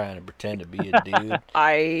dude and trying to pretend to be a dude.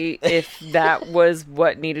 If that was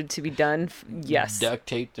what needed to be done, yes. Duct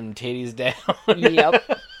tape them titties down.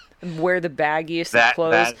 Yep. Wear the baggiest of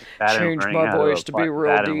clothes. Change my voice to be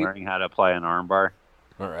real deep. And learning how to apply an armbar.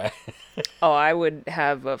 All right. Oh, I would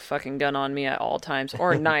have a fucking gun on me at all times,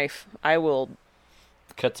 or a knife. I will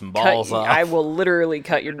cut some balls off. I will literally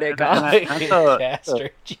cut your dick off.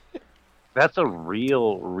 That's a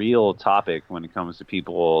real topic when it comes to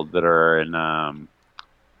people that are in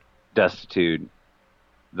destitute.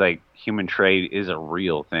 Like, human trade is a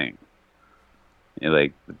real thing.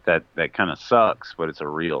 Like, that kind of sucks, but it's a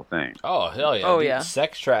real thing. Oh, hell yeah. Oh, dude, yeah.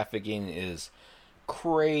 Sex trafficking is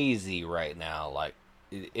crazy right now. Like,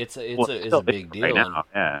 it's a big deal. Right now,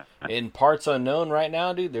 yeah. In parts unknown right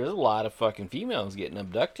now, dude, there's a lot of fucking females getting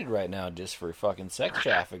abducted right now just for fucking sex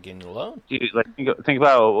trafficking alone. Dude, like, think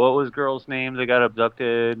about what was girl's name that got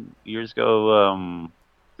abducted years ago.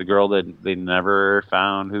 the girl that they never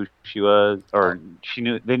found who she was, or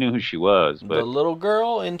they knew who she was, but the little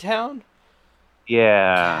girl in town.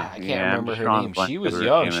 Yeah, I can't remember her name. She was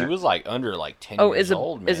young. She was like under like 10 years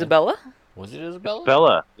old. Man. Isabella? Was it Isabella?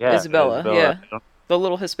 Isabella, yeah. Isabella, yeah. The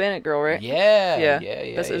little Hispanic girl, right? Yeah.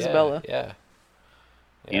 That's Isabella. Yeah.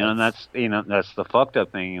 And that's the fucked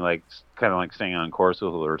up thing. Like, kind of like staying on course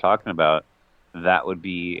with what we were talking about. That would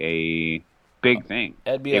be a big thing.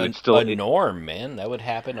 That'd be a norm, man. That would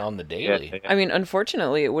happen on the daily. Yeah. I mean,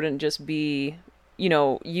 unfortunately, it wouldn't just be.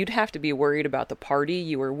 You'd have to be worried about the party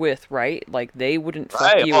you were with, right? Like, they wouldn't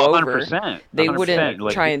fuck you over. 100%. They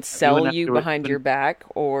wouldn't try and sell you behind your back,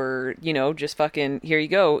 or, just fucking, here you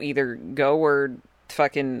go, either go or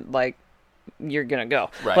fucking, like, you're gonna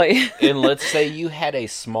go. Right. Like, and let's say you had a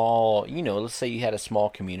small,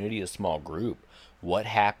 community, a small group. What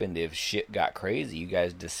happened if shit got crazy? You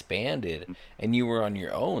guys disbanded and you were on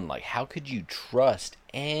your own. Like, how could you trust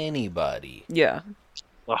anybody? Yeah.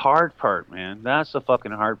 The hard part, man. That's the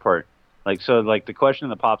fucking hard part. Like, so, like, the question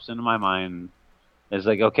that pops into my mind is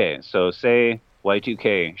like, okay, so say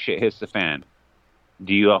Y2K, shit hits the fan.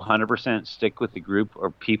 Do you 100% stick with the group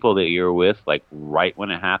or people that you're with, like, right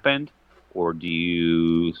when it happened? Or do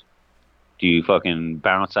you fucking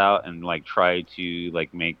bounce out and, like, try to,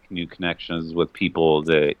 like, make new connections with people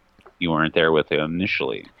that you weren't there with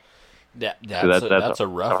initially? That's a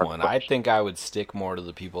rough one. I think I would stick more to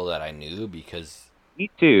the people that I knew, because Me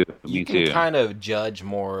too. You can kind of judge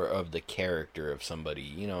more of the character of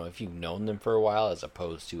somebody, if you've known them for a while, as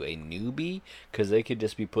opposed to a newbie, because they could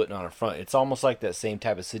just be putting on a front. It's almost like that same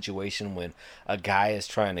type of situation when a guy is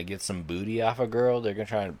trying to get some booty off a girl. They're going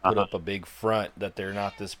to try and put up a big front that they're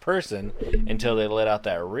not this person until they let out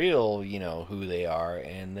that real, who they are,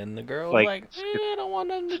 and then the girl's like, I don't want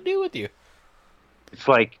nothing to do with you. It's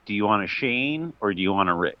like, do you want a Shane or do you want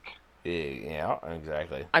a Rick? Yeah,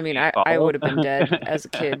 exactly. I mean, I would have been dead as a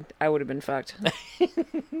kid. I would have been fucked.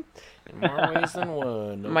 In more ways than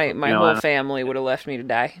one. My whole family would have left me to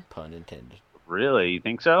die. Pun intended. Really? You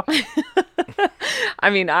think so? I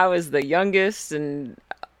mean, I was the youngest, and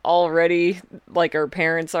already, like, our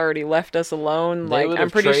parents already left us alone. They like, I'm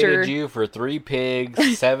pretty sure traded you for 3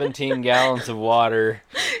 pigs, 17 gallons of water.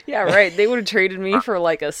 Yeah, right. They would have traded me for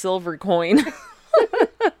like a silver coin.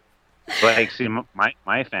 Like, see,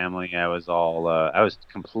 my family, I was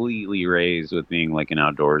completely raised with being like an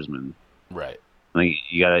outdoorsman. Right. Like,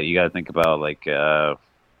 you gotta think about, like,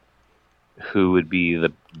 who would be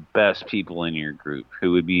the best people in your group,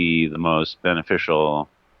 who would be the most beneficial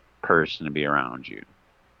person to be around you.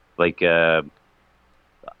 Like, let's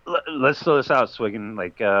throw this out, Swiggin.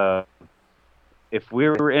 Like, if we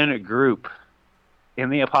were in a group in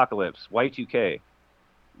the apocalypse, Y2K,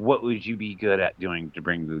 what would you be good at doing to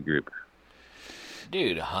bring to the group?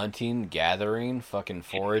 Dude, hunting, gathering, fucking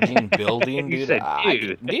foraging, building, dude. Said, I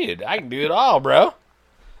can do it all, bro.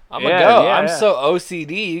 I'm gonna go. I'm so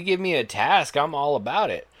OCD. You give me a task, I'm all about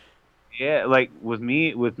it. Yeah, like with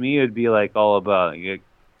me, it'd be like all about.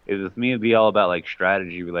 With me, it'd be all about like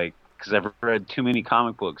strategy, like, because I've read too many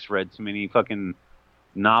comic books, read too many fucking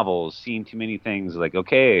novels, seen too many things. Like,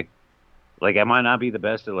 okay. Like, I might not be the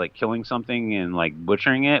best at, like, killing something and, like,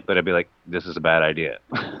 butchering it, but I'd be like, this is a bad idea.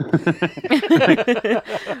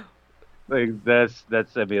 I'd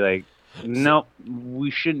be like, nope, we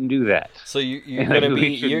shouldn't do that. So you're gonna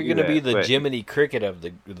be the Jiminy Cricket of the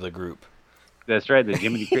group. That's right, the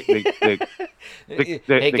Jiminy Cricket.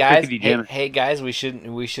 Hey guys, we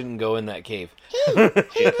shouldn't go in that cave.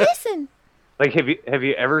 Hey, listen. Like, have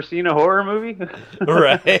you ever seen a horror movie?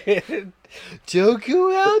 Right. Don't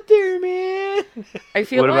go out there, man. I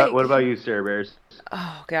feel what about you, Sarah Bears?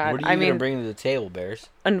 Oh God! What are you gonna bring to the table, Bears?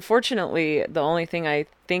 Unfortunately, the only thing I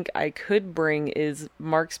think I could bring is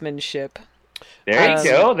marksmanship. There you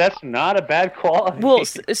go. That's not a bad quality. Well,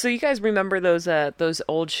 so you guys remember those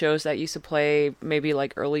old shows that used to play maybe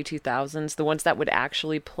like early 2000s, the ones that would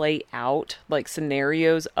actually play out like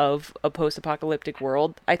scenarios of a post-apocalyptic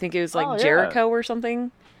world? I think it was like Jericho or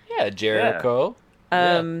something. Yeah, Jericho.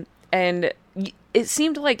 And it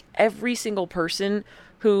seemed like every single person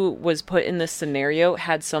who was put in this scenario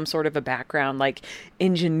had some sort of a background, like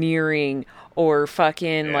engineering or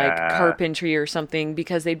fucking like carpentry or something,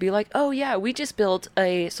 because they'd be like, oh yeah, we just built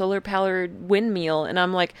a solar powered windmill, and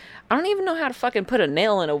I'm like, I don't even know how to fucking put a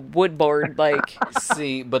nail in a wood board. Like,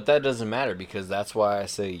 see, but that doesn't matter, because that's why I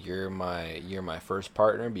say you're my first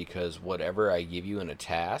partner, because whatever I give you in a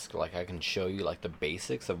task, like, I can show you like the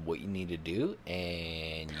basics of what you need to do,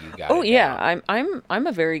 and you got. Oh yeah, I'm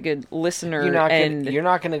a very good listener. You're not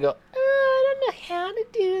gonna go, I don't know how to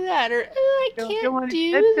do that, or I can't do I that.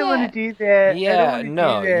 don't want to do that. Yeah,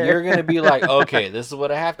 no, you're gonna be like, okay, this is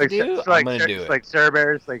what I have to do. I'm gonna do it. Like Sarah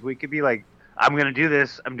Bears, like we could be like, I'm gonna do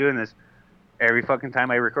this. I'm doing this. Every fucking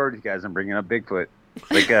time I record you guys, I'm bringing up Bigfoot.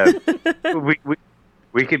 Like,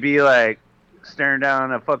 we could be like staring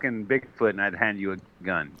down a fucking Bigfoot, and I'd hand you a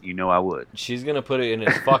gun. You know I would. She's gonna put it in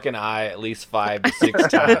his fucking eye at least 5 to 6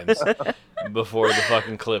 times before the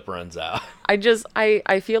fucking clip runs out.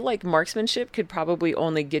 I feel like marksmanship could probably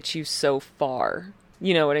only get you so far.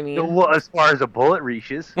 You know what I mean? Well, as far as a bullet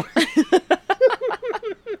reaches.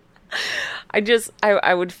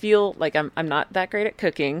 I would feel like I'm not that great at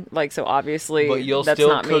cooking, like, so obviously but you'll that's still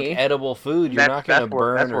not cook me. Edible food. You're not going to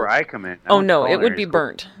burn. That's where I come in. Oh no, it would be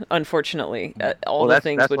burnt. Unfortunately, all the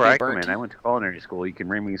things would be burnt. I went to culinary school. You can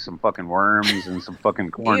bring me some fucking worms and some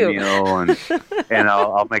fucking cornmeal, and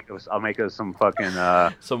I'll make us some fucking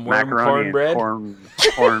some worm macaroni cornbread,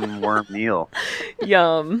 corn worm meal.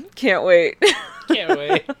 Yum! Can't wait. Can't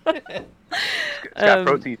wait. It's got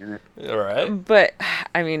protein in it. All right. But,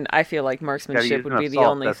 I mean, I feel like marksmanship would be the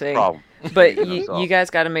only thing. But you guys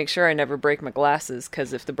got to make sure I never break my glasses,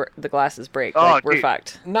 because if the glasses break, we're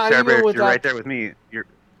fucked. Not Sarah even you're right there with me.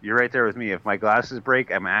 You're right there with me. If my glasses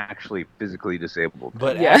break, I'm actually physically disabled.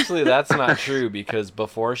 But actually, that's not true, because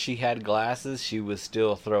before she had glasses, she was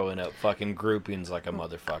still throwing up fucking groupings like a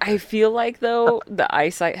motherfucker. I feel like, though, the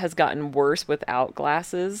eyesight has gotten worse without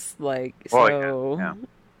glasses. Like, so... Yeah.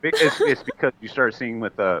 It's because you start seeing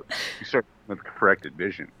with corrected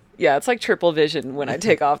vision. Yeah, it's like triple vision when I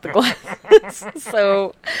take off the glasses.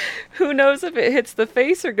 So, who knows if it hits the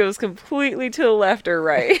face or goes completely to the left or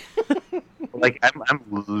right? Like I'm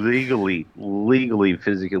legally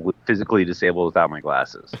physically disabled without my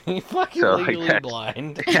glasses. You fucking legally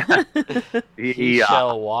blind. Yeah. He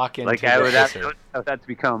shall walk into like I would have to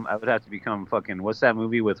become fucking. What's that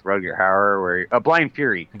movie with Rutger Hauer where Blind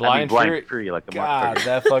Fury? Blind Fury, like a God,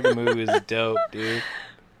 that fucking movie is dope, dude.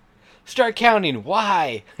 Start counting.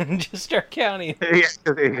 Why? Just start counting. Yeah,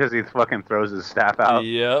 because he fucking throws his staff out.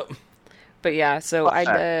 Yep. But yeah, so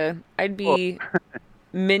I'd be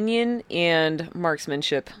minion and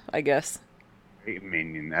marksmanship, I guess.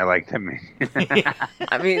 Minion. I like the minion.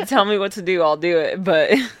 I mean, tell me what to do, I'll do it,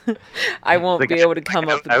 but I won't be able to come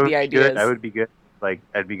up with the ideas. I would be good. Like,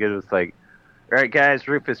 I'd be good with like, all right, guys,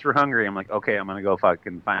 Rufus, we're hungry. I'm like, okay, I'm gonna go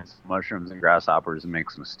fucking find some mushrooms and grasshoppers and make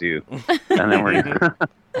some stew, and then we're gonna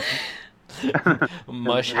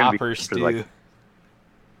mush hopper stew. Like,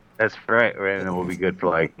 that's right, and then we'll be good for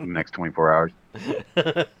like the next 24 hours.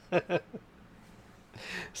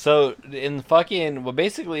 So in fucking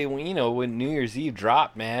basically when New Year's Eve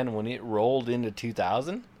dropped, man, when it rolled into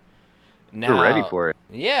 2000, now we're ready for it.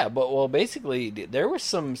 Yeah, but basically there were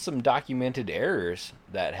some documented errors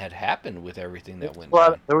that had happened with everything that went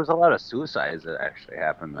down. There was a lot of suicides that actually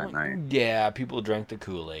happened that night. Yeah, people drank the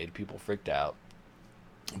Kool-Aid. People freaked out.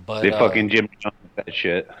 But they fucking Jim Jones that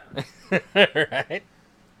shit. Right?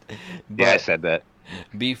 Yeah, I said that.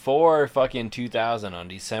 Before fucking 2000, on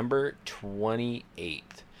December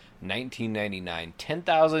 28th, 1999,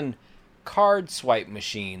 10,000 card swipe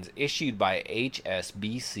machines issued by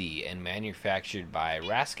HSBC and manufactured by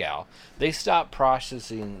Rascal, they stopped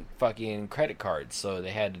processing fucking credit cards, so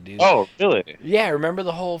they had to do... Oh, really? Yeah, remember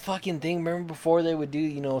the whole fucking thing? Remember before they would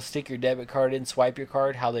do, stick your debit card in, swipe your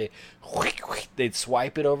card, how they'd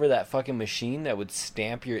swipe it over that fucking machine that would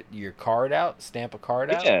stamp your card out, stamp a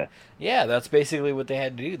card out? Yeah. Yeah, that's basically what they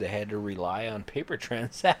had to do. They had to rely on paper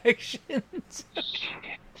transactions.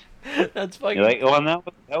 That's fucking... that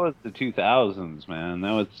was the 2000s, man.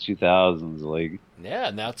 That was the 2000s. Like, yeah,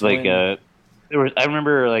 and that's like when... there was. I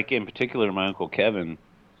remember, like in particular, my Uncle Kevin.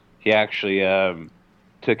 He actually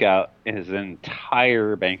took out his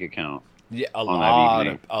entire bank account. Yeah, a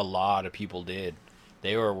lot of people did.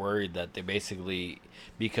 They were worried that they basically,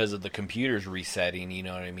 because of the computers resetting, you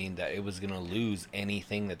know what I mean, that it was going to lose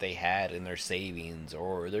anything that they had in their savings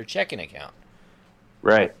or their checking account.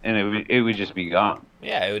 Right, and it would just be gone.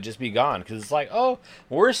 Yeah, it would just be gone, because it's like, oh,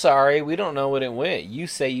 we're sorry, we don't know what it went. You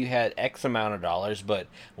say you had X amount of dollars, but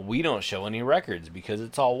we don't show any records because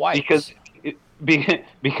it's all white. Because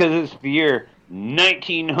it's the year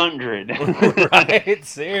 1900. Right,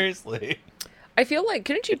 seriously. I feel like,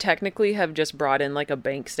 couldn't you technically have just brought in like a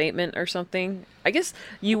bank statement or something? I guess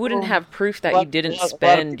you wouldn't have proof that you didn't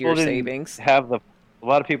spend your savings. A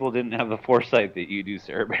lot of people didn't have the foresight that you do,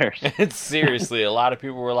 Sarah Bears. Seriously, a lot of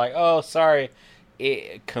people were like, oh, sorry,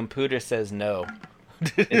 computer says no.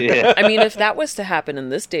 Yeah. I mean, if that was to happen in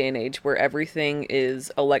this day and age where everything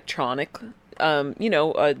is electronic,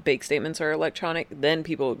 bank statements are electronic, then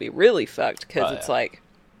people would be really fucked, because it's like,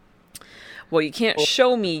 Well, you can't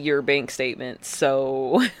show me your bank statement,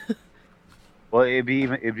 so. Well, it'd be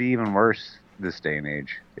even worse this day and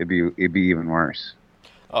age. It'd be even worse.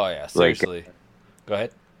 Oh yeah, seriously. Go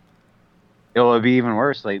ahead. It'll be even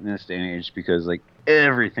worse like in this day and age because like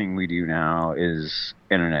everything we do now is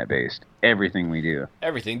internet based. Everything we do.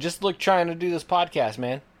 Everything. Just look, trying to do this podcast,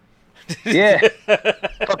 man. Yeah.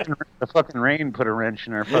 The fucking rain put a wrench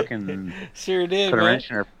in our fucking. Sure did. Put man. a wrench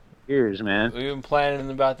in our ears, man. We've been planning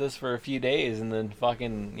about this for a few days, and then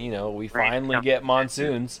fucking, we finally get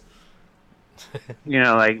monsoons.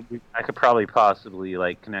 Like I could probably possibly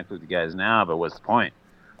like connect with you guys now, but what's the point?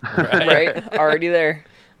 Right. Already there.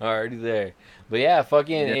 But yeah,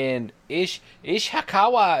 fucking in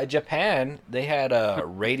Ishikawa, Japan, they had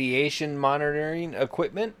radiation monitoring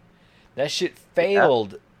equipment. That shit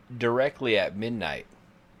failed directly at midnight.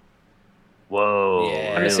 Whoa.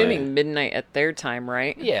 Yeah. I'm assuming midnight at their time,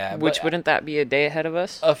 right? Yeah. Which wouldn't that be a day ahead of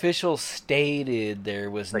us? Officials stated there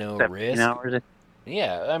was no risk. Hours?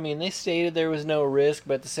 Yeah, I mean, they stated there was no risk,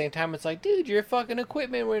 but at the same time, it's like, dude, your fucking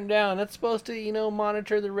equipment went down. That's supposed to,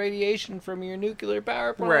 monitor the radiation from your nuclear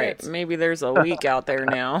power plants. Right. Maybe there's a leak out there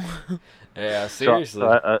now. Yeah, seriously.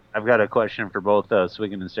 So, I've got a question for both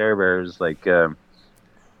Swiggin and Sarah Bears.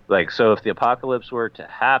 So if the apocalypse were to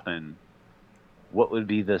happen, what would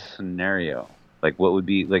be the scenario? Like, what would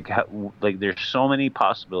be there's so many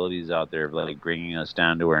possibilities out there of like bringing us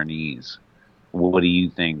down to our knees. What do you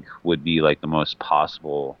think would be like the most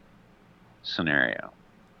possible scenario?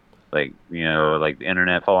 Like, like the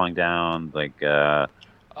internet falling down, like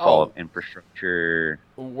fall of infrastructure.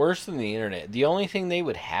 Worse than the internet. The only thing they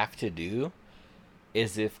would have to do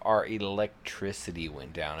is if our electricity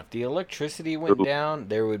went down. If the electricity went down,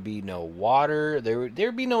 there would be no water,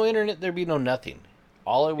 there'd be no internet, there'd be no nothing.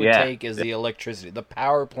 All it would take is the electricity, the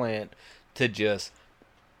power plant to just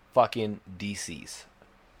fucking decease.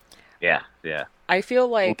 Yeah. I feel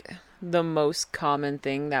like the most common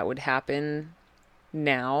thing that would happen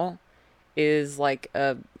now is like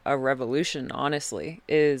a revolution, honestly.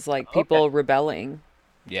 Is like people rebelling.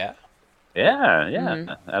 Yeah. Yeah,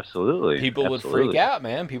 Mm-hmm. absolutely. People would freak out,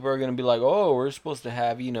 man. People are going to be like, oh, we're supposed to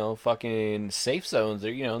have, fucking safe zones.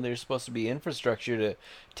 There's supposed to be infrastructure to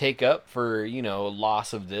take up for,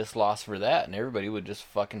 loss of this, loss for that. And everybody would just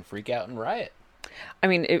fucking freak out and riot. I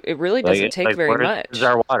mean, it really doesn't take very much. Where's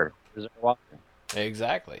our water?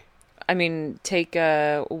 Exactly. I mean, take,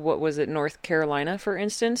 what was it, North Carolina, for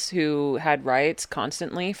instance, who had riots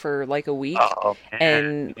constantly for like a week. Oh,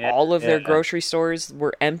 and all of their grocery stores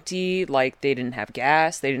were empty. Like, they didn't have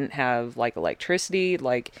gas. They didn't have, like, electricity.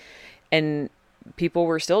 Like, and people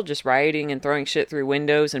were still just rioting and throwing shit through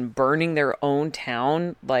windows and burning their own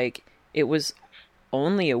town. Like, it was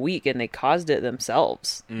only a week, and they caused it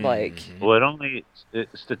themselves. Mm-hmm. Like, well, it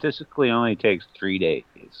statistically only takes 3 days.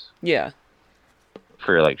 Yeah.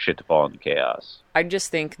 For like shit to fall into chaos. I just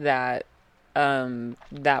think that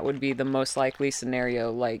that would be the most likely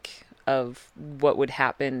scenario, like, of what would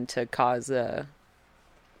happen to cause a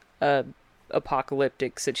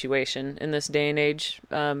apocalyptic situation in this day and age,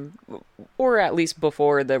 or at least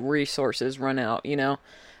before the resources run out.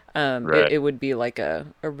 Right. It would be like a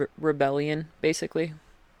rebellion, basically.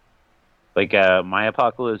 Like my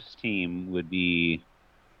apocalypse team would be,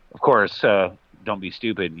 of course, don't be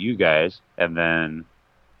stupid, you guys, and then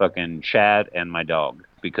fucking Chad and my dog,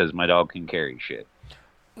 because my dog can carry shit.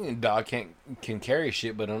 Dog can carry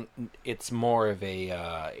shit, but it's more of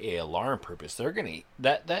a alarm purpose. They're gonna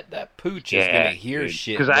that pooch is gonna hear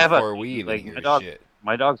shit before we even hear shit.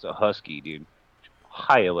 My dog's a husky, dude.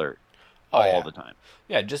 High alert all the time.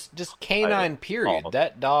 Yeah, just canine. Period.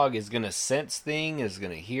 That dog is gonna sense things, is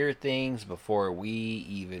gonna hear things before we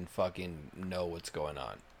even fucking know what's going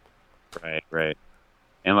on. Right.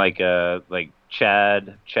 And like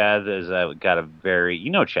Chad has got a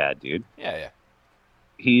very, Chad, dude. Yeah.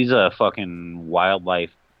 He's a fucking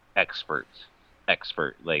wildlife expert.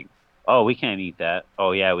 Like, oh, we can't eat that.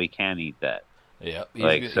 Oh yeah, we can eat that. Yep.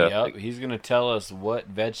 He's gonna tell us what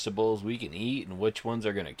vegetables we can eat and which ones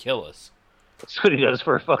are gonna kill us. That's what he does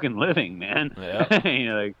for a fucking living, man.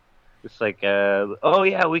 Yeah. It's like, oh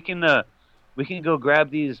yeah, we can go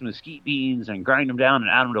grab these mesquite beans and grind them down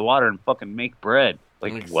and add them to water and fucking make bread.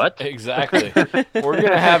 Like, what? Exactly. We're going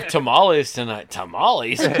to have tamales tonight.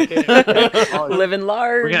 Tamales? Living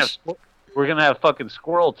large. We're gonna have fucking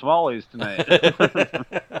squirrel tamales tonight.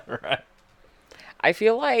 Right. I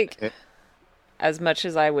feel like, as much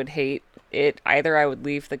as I would hate it, either I would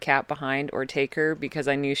leave the cat behind or take her because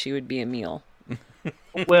I knew she would be a meal.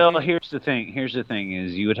 Well, here's the thing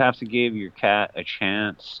is you would have to give your cat a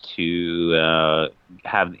chance to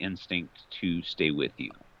have the instinct to stay with you.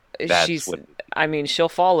 I mean, she'll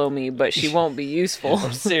follow me, but she won't be useful.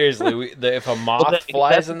 Seriously, if a moth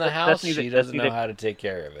flies in the house, she doesn't know how to take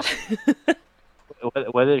care of it.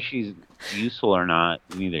 Whether she's useful or not,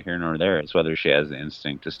 neither here nor there. It's whether she has the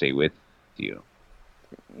instinct to stay with you.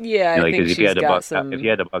 Yeah, I think she's got some... If you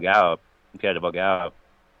had to bug out,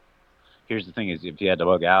 here's the thing: is if you had to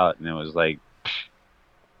bug out and it was like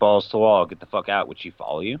balls to wall, get the fuck out. Would she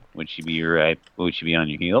follow you? Would she be Would she be on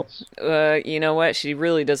your heels? You know what? She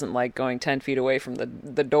really doesn't like going 10 feet away from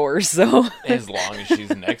the doors, so... As long as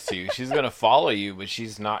she's next to you. She's going to follow you, but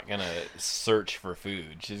she's not going to search for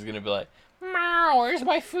food. She's going to be like, meow, where's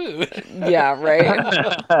my food? Yeah,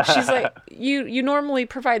 right? She's like, you normally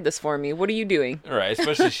provide this for me. What are you doing? Right,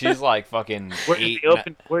 especially she's like fucking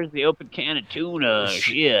where's the open can of tuna?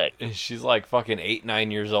 Shit. She's like fucking 8, 9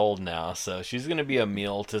 years old now, so she's going to be a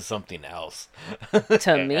meal to something else.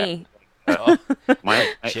 To me.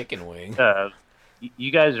 My chicken wing.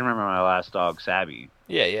 You guys remember my last dog, Sabby?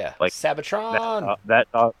 Yeah. Like Sabatron.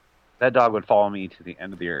 That dog would follow me to the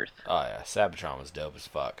end of the earth. Oh yeah, Sabatron was dope as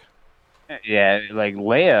fuck. Yeah, like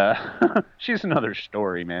Leia, she's another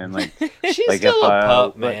story, man. Like she's still a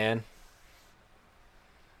pup, man.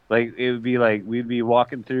 Like it would be like we'd be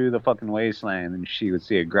walking through the fucking wasteland, and she would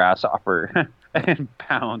see a grasshopper and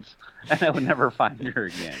pounce, and I would never find her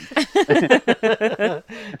again.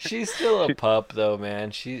 She's still a pup, though,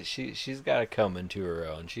 man. She's got to come into her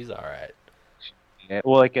own. She's all right. Yeah,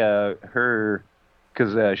 well, like her,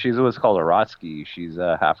 because she's what's called a Rotsky. She's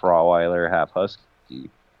half Rottweiler, half Husky.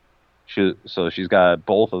 So she's got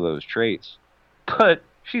both of those traits, but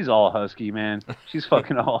she's all husky, man. She's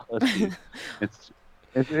fucking all husky.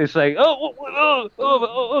 It's like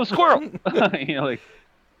oh squirrel, you know, like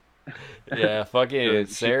yeah, fucking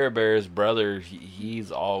Sarah Bear's brother.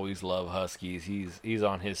 He's always loved huskies. He's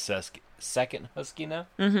on his second husky now.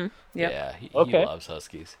 Mm-hmm. Yep. Yeah, he loves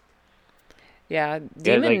huskies. Yeah,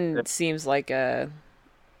 Demon seems like a.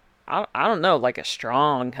 I don't know, like a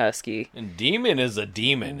strong husky. And Demon is a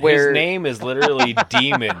demon. His name is literally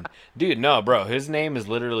Demon. Dude, no, bro. His name is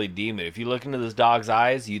literally Demon. If you look into this dog's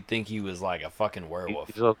eyes, you'd think he was like a fucking werewolf.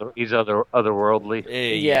 He's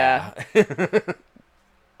otherworldly. Yeah.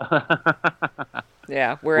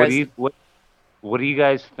 Yeah. Whereas, what do you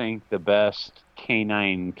guys think the best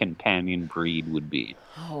canine companion breed would be?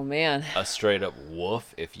 Oh man, a straight up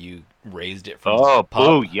wolf. If you raised it from a pup.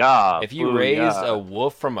 Oh yeah. If you raised a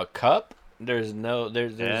wolf from a cup, there's no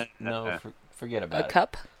forget about a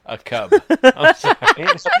cup. A cub. I'm sorry.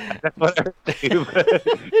 That's what I heard.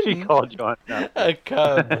 She called you on that. A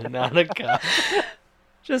cub, not a cup.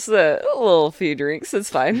 Just a little few drinks. It's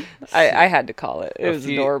fine. I had to call it. It was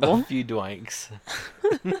adorable. A few dwanks.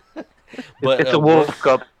 But it's a wolf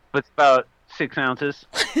cup. It's about 6 ounces.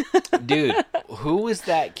 Dude, who was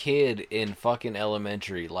that kid in fucking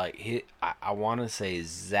elementary? Like, I want to say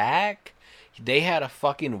Zach. They had a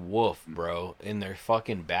fucking wolf, bro, in their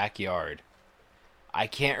fucking backyard. I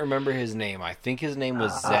can't remember his name. I think his name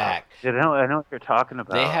was Zach. I know what you're talking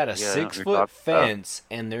about. They had a 6-foot fence,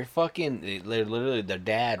 and they're literally, their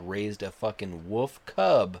dad raised a fucking wolf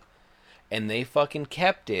cub, and they fucking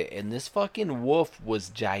kept it. And this fucking wolf was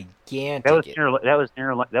gigantic. That was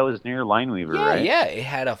near Lineweaver, right? Yeah. It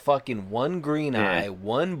had a fucking one green eye,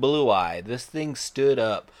 one blue eye. This thing stood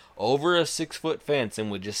up over a 6-foot fence and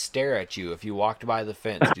would just stare at you if you walked by the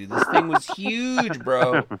fence, dude. This thing was huge,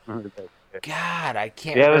 bro. God, I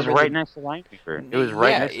can't. Yeah, it was right next to Lineweaver. It was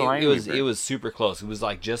right next to Lineweaver. It was super close. It was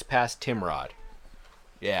like just past Timrod.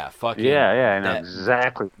 Yeah, fucking. Yeah, I know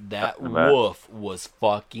exactly. That wolf was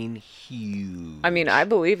fucking huge. I mean, I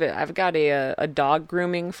believe it. I've got a dog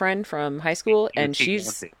grooming friend from high school, and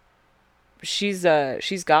she's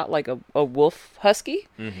got like a wolf husky,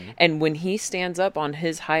 and when he stands up on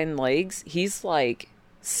his hind legs, he's like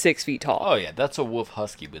 6 feet tall. Oh yeah, that's a wolf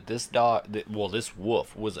husky. But this this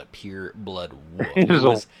wolf was a pure blood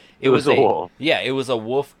wolf. It was a wolf. Yeah, it was a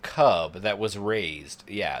wolf cub that was raised.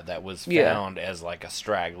 Yeah, that was found as like a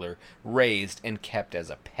straggler, raised and kept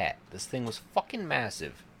as a pet. This thing was fucking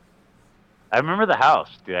massive. I remember the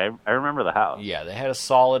house, dude. I remember the house. Yeah, they had a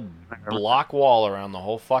solid block wall around the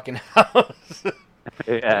whole fucking house.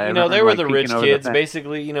 Yeah, they were the rich kids.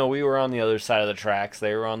 Basically, we were on the other side of the tracks.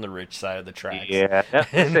 They were on the rich side of the tracks. Yeah,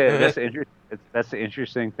 that's the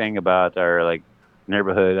interesting thing about our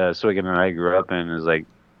neighborhood Swigan and I grew up in is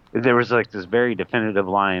there was this very definitive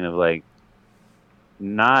line of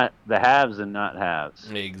not the haves and not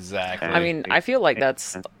haves. Exactly. I mean, I feel like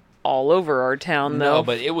that's all over our town, though. No,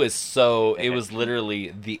 but it was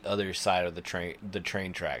literally the other side of the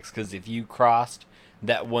train tracks. Because if you crossed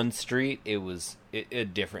that one street, it was a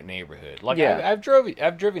different neighborhood. Like Yeah. I've driven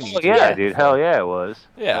you. Yeah, dude. Hell yeah, it was.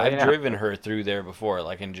 Yeah, Hell I've yeah. driven her through there before,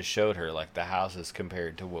 like, and just showed her like the houses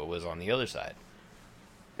compared to what was on the other side.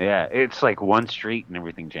 Yeah, it's like one street and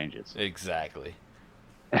everything changes. Exactly.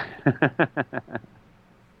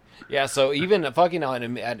 Yeah, so even fucking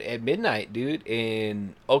at midnight, dude,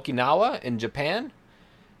 in Okinawa in Japan,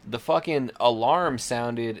 the fucking alarm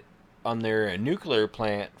sounded on their nuclear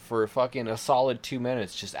plant for fucking a solid 2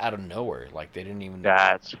 minutes just out of nowhere. Like, they didn't even...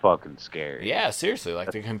 That's fucking scary. Yeah, seriously.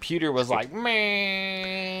 Like, the computer was like,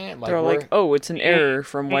 man. Like, They're like, oh, it's an error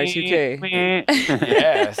from Y2K.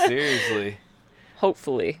 Yeah, seriously.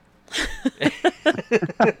 Hopefully.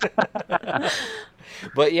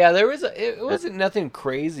 But yeah, it wasn't nothing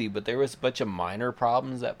crazy, but there was a bunch of minor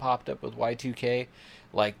problems that popped up with Y2K.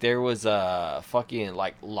 Like, there was fucking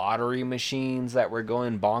like lottery machines that were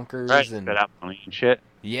going bonkers, Right, and spit out money and shit.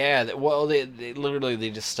 yeah, they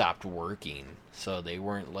literally just stopped working, so they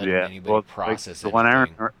weren't letting anybody process the it. one I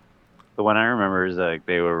remember is like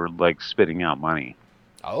they were like spitting out money.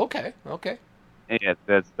 Oh, okay. Yeah,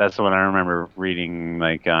 that's the one I remember reading,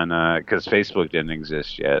 like on because Facebook didn't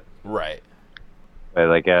exist yet. Right. But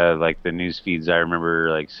like the news feeds, I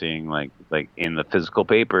remember like seeing like in the physical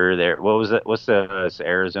paper there. What was it? What's the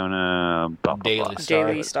Arizona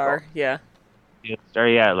Daily Star? Yeah.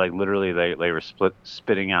 Yeah, like literally they were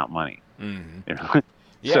spitting out money. Mm-hmm. You know?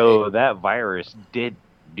 Yeah, so that virus did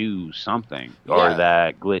do something, or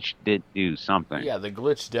that glitch did do something. Yeah, the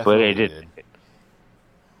glitch definitely but it did.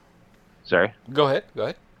 Sorry. Go ahead.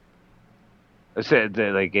 I said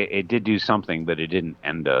that like it did do something, but it didn't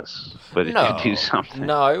end us. But it did do something.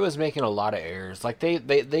 No, it was making a lot of errors. Like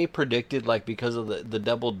they predicted, like, because of the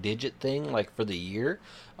double digit thing, like for the year,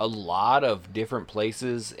 a lot of different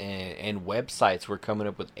places and websites were coming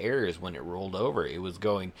up with errors when it rolled over. It was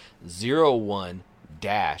going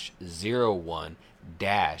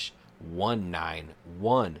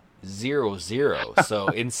 01-01-19100. So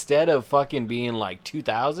instead of fucking being like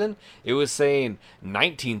 2000, it was saying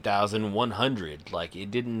 19,100. Like, it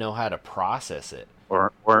didn't know how to process it.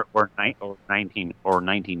 Or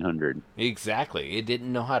 1900. Exactly. It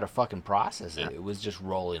didn't know how to fucking process it. It was just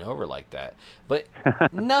rolling over like that. But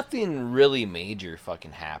nothing really major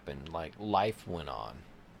fucking happened. Like, life went on.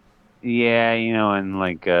 Yeah, you know, and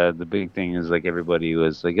like the big thing is like everybody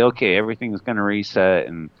was like, okay, everything's gonna reset.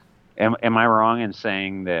 And am I wrong in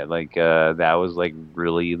saying that like that was like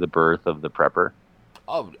really the birth of the prepper?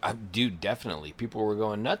 Oh, dude, definitely. People were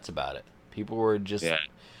going nuts about it. People were just...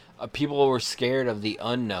 people were scared of the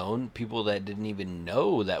unknown. People that didn't even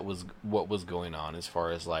know that was what was going on as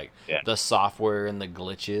far as like the software and the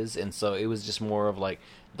glitches. And so it was just more of like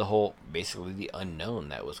the whole, basically the unknown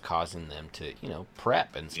that was causing them to, you know,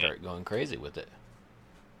 prep and start going crazy with it.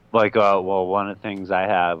 Like, well, one of the things I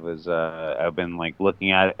have is I've been like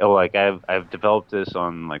looking at it. Oh, like I've developed this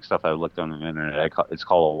on like stuff I've looked on the internet. It's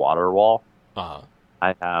called a water wall.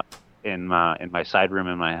 I have in my side room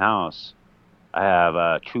in my house. I have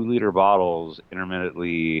 2-liter bottles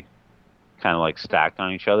intermittently kind of like stacked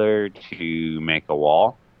on each other to make a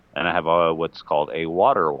wall. And I have what's called a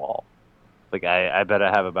water wall. Like, I bet I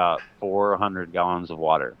have about 400 gallons of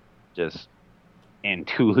water just in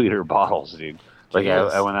 2-liter bottles, dude. Like,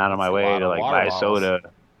 I went out of my way to like buy soda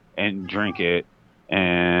and drink it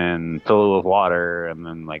and fill it with water and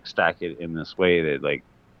then like stack it in this way that like,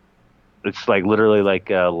 it's like literally like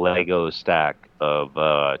a Lego stack of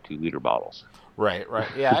 2-liter bottles. Right.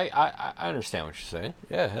 Yeah, I understand what you're saying.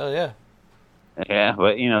 Yeah, hell yeah. Yeah,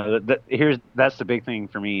 but you know, that's the big thing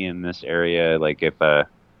for me in this area. Like, if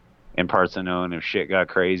in parts unknown, if shit got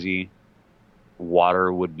crazy,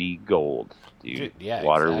 water would be gold, dude. Yeah,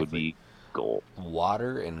 water would be gold.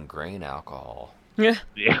 Water and grain alcohol. Yeah.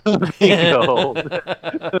 Would be gold.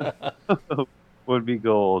 Would be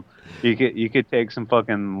gold. You could take some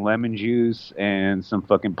fucking lemon juice and some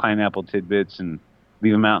fucking pineapple tidbits and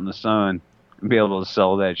leave them out in the sun and be able to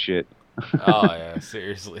sell that shit. Oh yeah,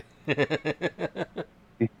 seriously.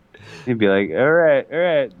 He'd be like, all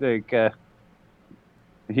right, like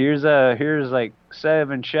here's like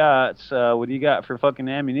 7 shots. What do you got for fucking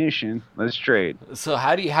ammunition? Let's trade. So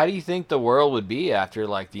how do you think the world would be after,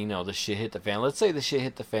 like, you know, the shit hit the fan? Let's say the shit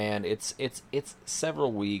hit the fan. It's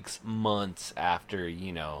several weeks, months after,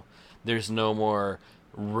 you know, there's no more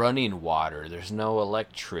running water. There's no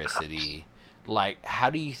electricity. Like,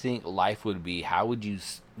 how do you think life would be? How would you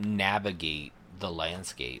navigate the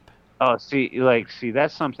landscape? Oh, see,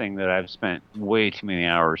 that's something that I've spent way too many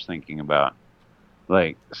hours thinking about.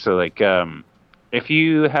 Like, so, like, if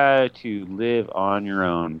you had to live on your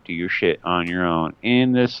own, do your shit on your own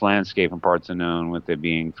in this landscape and parts unknown, with it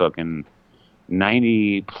being fucking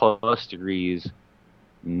 90 plus degrees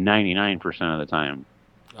 99% of the time.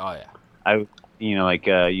 Oh yeah.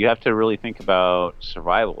 You have to really think about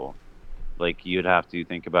survival. Like you'd have to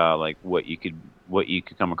think about like what you could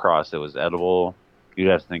come across that was edible. You'd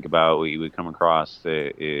have to think about what you would come across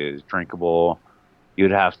that is drinkable.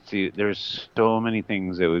 You'd have to. There's so many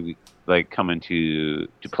things that would like come into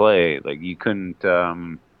play. Like you couldn't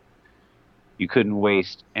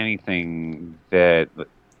waste anything that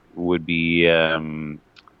would be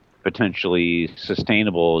potentially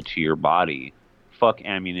sustainable to your body. Fuck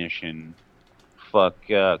ammunition. Fuck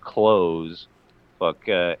clothes. Fuck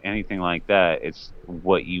anything like that. It's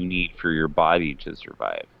what you need for your body to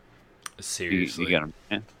survive. Seriously. You get what I'm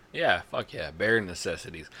saying? Yeah, fuck yeah, bare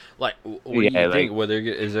necessities. Like, what do you think?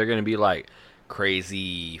 Is there going to be like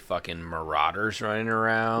crazy fucking marauders running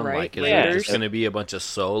around? Right, like, is there just going to be a bunch of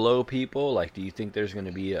solo people? Like, do you think there's going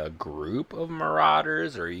to be a group of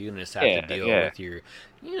marauders, or are you going to just have to deal with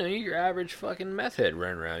your average fucking meth head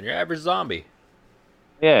running around, your average zombie?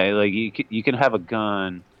 Yeah, like you can have a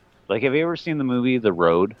gun. Like, have you ever seen the movie The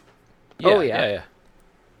Road? Yeah.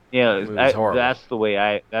 That's the way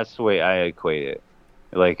I equate it.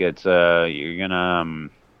 Like it's you're gonna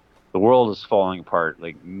the world is falling apart.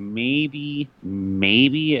 Like maybe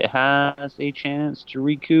it has a chance to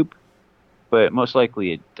recoup, but most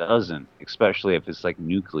likely it doesn't. Especially if it's like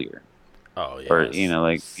nuclear. Oh yeah. Or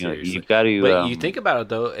you've got to. But you think about it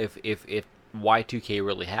though, if Y2K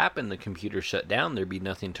really happened, the computers shut down, there'd be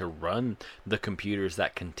nothing to run the computers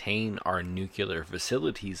that contain our nuclear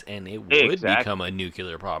facilities, and it would become a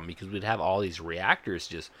nuclear problem because we'd have all these reactors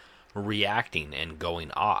just reacting and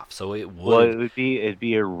going off. So it would. Well, it'd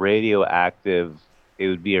be a radioactive. It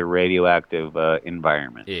would be a radioactive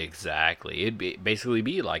environment. Exactly. It'd basically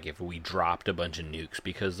be like if we dropped a bunch of nukes,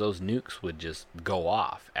 because those nukes would just go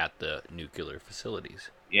off at the nuclear facilities.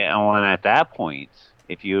 Yeah, and at that point,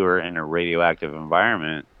 if you were in a radioactive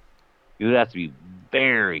environment, you would have to be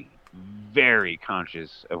very, very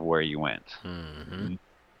conscious of where you went. Mm-hmm.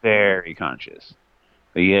 Very conscious.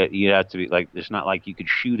 But you have to be like, it's not like you could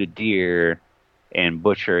shoot a deer and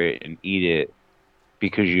butcher it and eat it,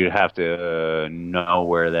 because you'd have to know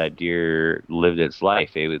where that deer lived its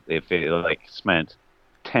life. If it like spent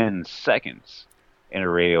 10 seconds in a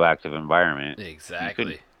radioactive environment.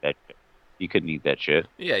 Exactly. You couldn't eat that shit.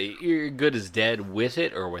 Yeah, you're good as dead with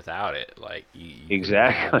it or without it. Like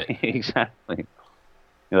exactly.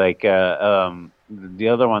 Like the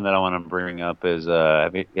other one that I want to bring up is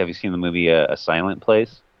have you seen the movie A Silent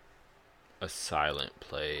Place? A Silent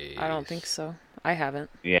Place. I don't think so. I haven't.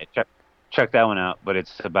 Yeah, check that one out. But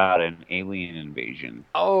it's about an alien invasion.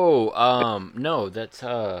 Oh, no, that's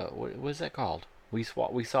what was that called? We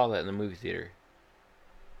saw that in the movie theater.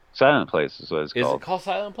 Silent Place is what it's called. Is it called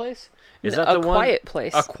Silent Place? Is that the one? Quiet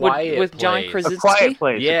Place. A Quiet with Place. John Krasinski? A Quiet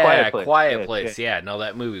Place. Yeah, a Quiet Place. Yeah, no,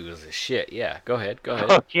 that movie was a shit. Yeah, go ahead.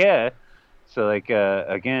 Oh, yeah. So, like,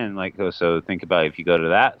 again, like, so think about if you go to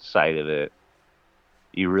that side of it,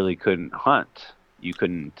 you really couldn't hunt. You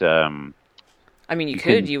couldn't. I mean, you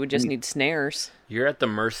could. You would just need snares. You're at the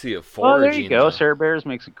mercy of foraging. Oh, there you go. Sarah Bears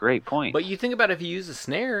makes a great point. But you think about if you use a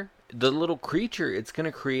snare, the little creature, it's going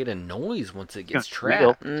to create a noise once it gets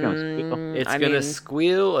trapped. It's going to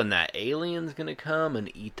squeal, and that alien's going to come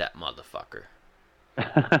and eat that motherfucker.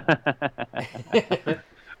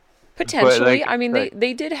 Potentially. I mean,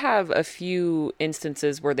 they did have a few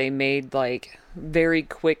instances where they made, like, very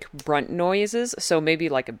quick brunt noises, so maybe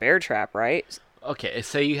like a bear trap, right? Okay,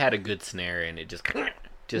 say you had a good snare and it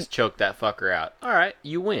just choked that fucker out. All right,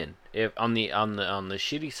 you win. If on the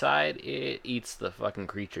shitty side, it eats the fucking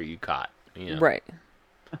creature you caught. You know? Right.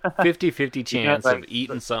 50-50 chance of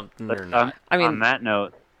eating something or not. I mean, on that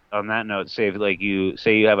note, say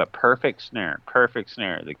you have a perfect snare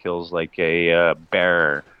that kills like a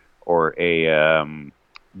bear or a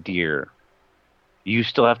deer. You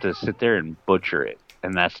still have to sit there and butcher it,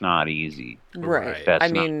 and that's not easy. Right.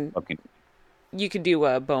 That's you could do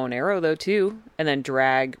a bow and arrow, though, too, and then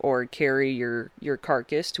drag or carry your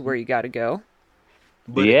carcass to where you got to go.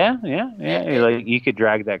 But yeah. Like, you could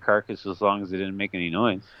drag that carcass as long as it didn't make any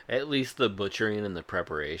noise. At least the butchering and the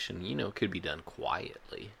preparation, could be done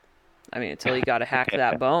quietly. I mean, until you got to hack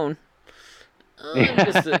that bone.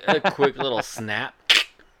 Just a quick little snap.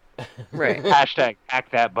 Right. Hashtag hack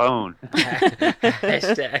that bone.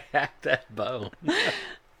 Hashtag hack that bone.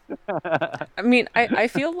 I mean, I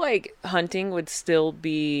feel like hunting would still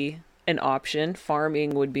be an option.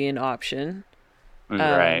 Farming would be an option.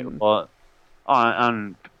 Right. Well,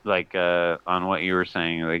 on what you were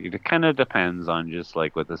saying, like, it kind of depends on just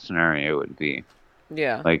like what the scenario would be.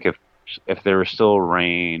 Yeah. Like if there was still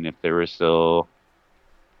rain, if there was still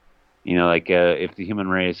you know, like if the human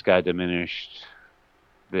race got diminished,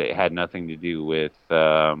 that had nothing to do with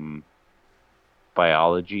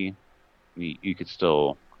biology. You could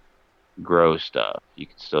still grow stuff. You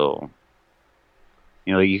could still,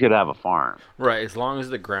 you know, you could have a farm. Right, as long as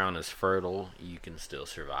the ground is fertile, you can still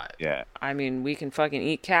survive. Yeah. I mean, we can fucking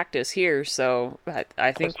eat cactus here, so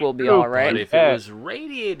I think we'll be all right. But if it was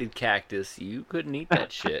radiated cactus, you couldn't eat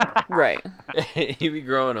that shit. Right. You'd be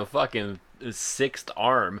growing a fucking 6th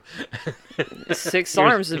arm. 6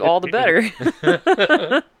 arms is all the better.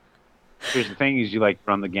 Here's the thing: is you like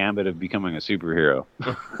run the gambit of becoming a superhero.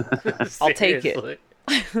 I'll take it.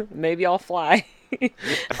 Maybe I'll fly.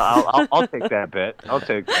 I'll take that bet. I'll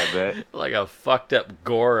take that bet. Like a fucked up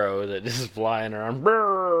Goro that just flying around.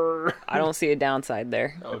 Brrr. I don't see a downside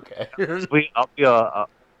there. Okay.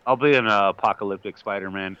 I'll be an apocalyptic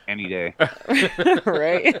Spider-Man any day.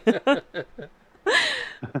 Right.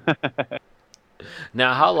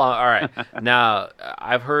 Now, how long? All right. Now,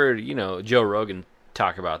 I've heard, you know, Joe Rogan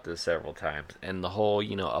talk about this several times, and the whole,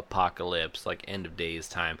 you know, apocalypse, like end of days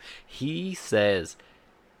time. He says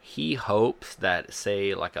he hopes that,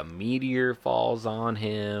 say, like a meteor falls on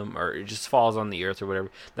him, or it just falls on the earth or whatever,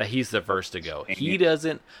 that he's the first to go. He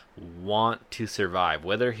doesn't want to survive.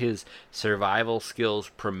 Whether his survival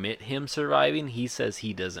skills permit him surviving, he says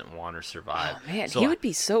he doesn't want to survive. Oh, man, so he would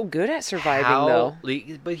be so good at surviving, though.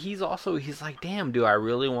 But he's like, damn, do I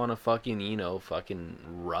really want to fucking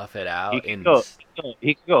rough it out? He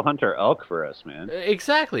could go hunter elk for us, man.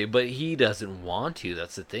 Exactly, but he doesn't want to.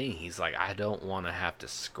 That's the thing. He's like, I don't want to have to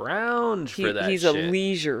scrounge for that He's shit. a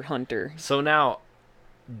leisure hunter. So now,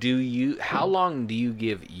 how long do you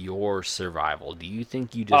give your survival? Do you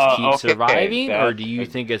think you just keep surviving, or do you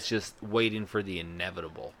think it's just waiting for the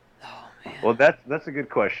inevitable? Oh, man. Well, that's a good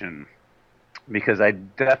question, because I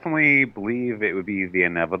definitely believe it would be the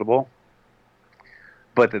inevitable.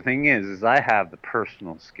 But the thing is I have the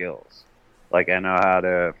personal skills. Like, I know how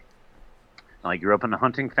to, I grew up in a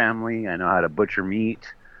hunting family. I know how to butcher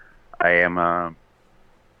meat. I am a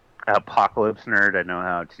apocalypse nerd. I know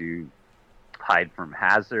how to hide from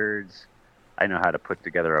hazards. I know how to put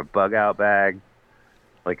together a bug out bag.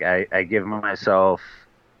 Like, I give myself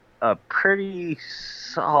a pretty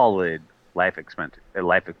solid life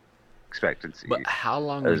expectancy. But how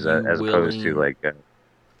long as are you as opposed to like?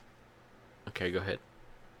 Okay, go ahead.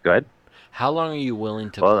 Go ahead. How long are you willing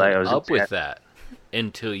to put up with that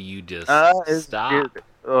until you just stop?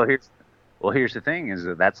 Here's the thing: is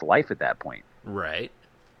that's life at that point, right?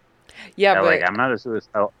 Yeah, but like I'm not a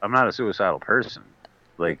suicidal person.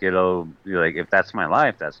 Like, if that's my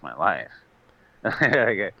life, that's my life.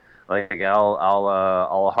 like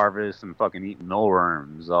I'll harvest and fucking eat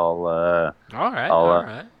mealworms. I'll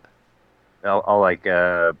like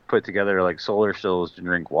put together like solar cells to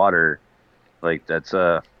drink water. Like that's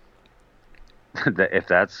if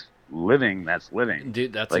that's living, that's living.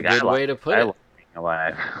 Dude, that's a good way to put it.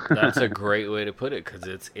 Alive. That's a great way to put it,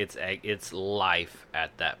 because it's life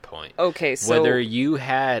at that point. Okay, so whether you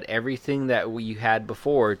had everything that you had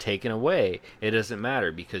before taken away, it doesn't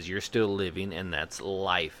matter, because you're still living, and that's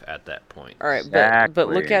life at that point. All right, but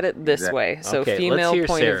look at it this way. So okay, female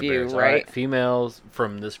point Sarah of view, Bears. right? All right? Females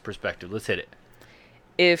from this perspective. Let's hit it.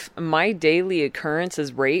 If my daily occurrence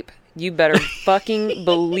is rape, you better fucking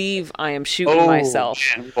believe I am shooting myself.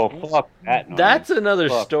 Well, fuck that noise. That's another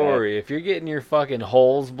story. If you're getting your fucking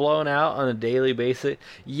holes blown out on a daily basis,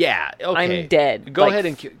 yeah, okay. I'm dead. Go ahead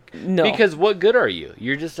and no. Because what good are you?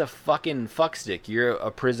 You're just a fucking fuckstick. You're a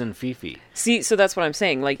prison fifi. See, so that's what I'm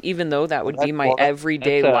saying. Like, even though that would be my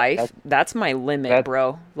everyday life, that's my limit,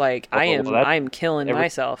 bro. Like, I'm killing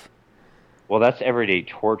myself. Well, that's everyday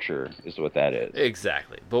torture, is what that is.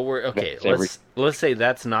 Exactly. But we're okay. Let's say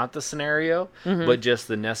that's not the scenario, but just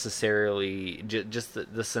the necessarily just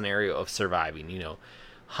the scenario of surviving. You know,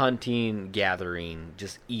 hunting, gathering,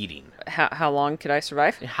 just eating. How long could I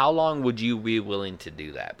survive? How long would you be willing to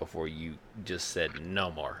do that before you just said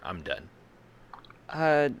no more? I'm done.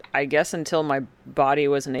 I guess until my body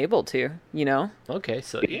wasn't able to, you know? Okay,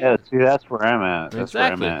 so yeah, see, that's where I'm at. That's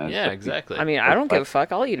exactly. where I'm at. Yeah, exactly. I mean, I don't give a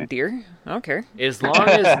fuck. I'll eat a deer. I don't care. As long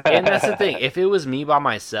as, and that's the thing. If it was me by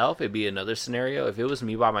myself, it'd be another scenario. If it was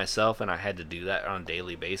me by myself and I had to do that on a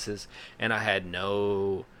daily basis, and I had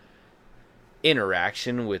no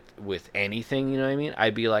interaction with anything, you know what I mean?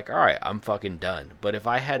 I'd be like, all right, I'm fucking done. But if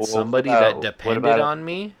I had somebody that depended on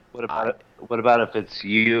me, what about if it's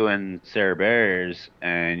you and Sarah Bears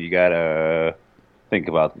and you gotta think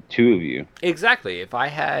about the two of you? Exactly. If I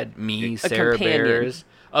had me, Sarah Bears,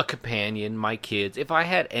 a companion, my kids, if I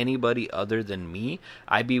had anybody other than me,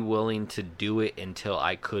 I'd be willing to do it until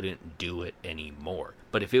I couldn't do it anymore.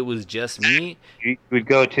 But if it was just me... You would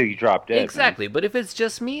go till you drop dead. Exactly. Man. But if it's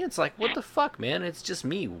just me, it's like, what the fuck, man? It's just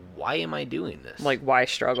me. Why am I doing this? Like, why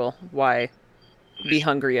struggle? Why be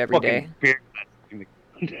hungry every day?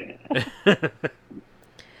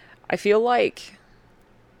 I feel like...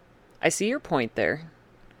 I see your point there.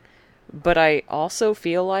 But I also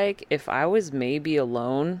feel like if I was maybe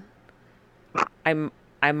alone,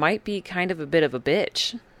 I might be kind of a bit of a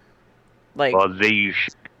bitch. Like, well, you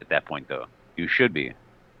should at that point, though. You should be.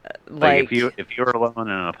 Like if you're alone in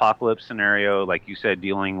an apocalypse scenario, like you said,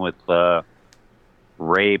 dealing with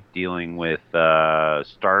rape, dealing with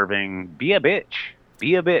starving, be a bitch.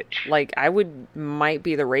 Be a bitch. Like, I might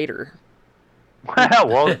be the raider.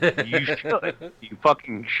 Well, you should. You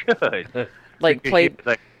fucking should. Like, play...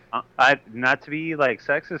 not to be, like,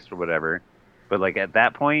 sexist or whatever, but, like, at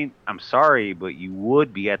that point, I'm sorry, but you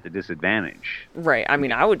would be at the disadvantage. Right. I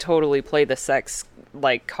mean, I would totally play the sex,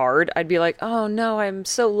 like, card. I'd be like, oh, no, I'm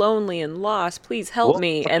so lonely and lost. Please help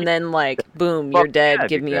me. And then, like, boom, you're dead. Yeah,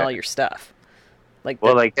 give me all your stuff. Like,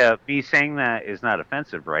 well, me saying that is not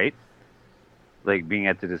offensive, right? Like, being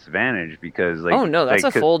at the disadvantage because, like... Oh, no, that's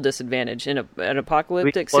a full disadvantage. In an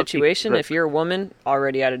apocalyptic situation, if you're a woman,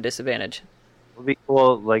 already at a disadvantage.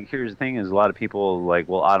 Well, like, here's the thing is a lot of people, like,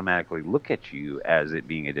 will automatically look at you as it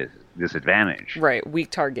being a disadvantage. Right, weak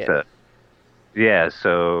target.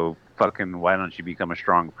 So fucking why don't you become a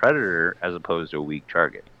strong predator as opposed to a weak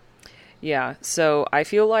target? Yeah, so I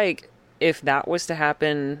feel like if that was to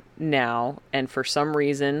happen now, and for some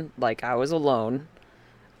reason, like, I was alone,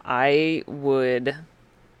 I would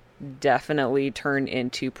definitely turn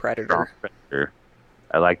into predator. Strong predator.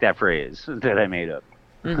 I like that phrase that I made up.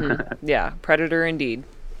 Mm-hmm. Yeah, predator indeed.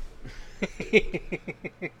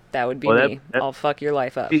 That would be me. I'll fuck your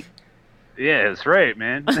life up. Yeah, that's right,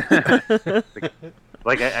 man.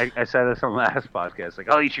 like I said this on the last podcast, like,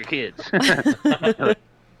 I'll eat your kids.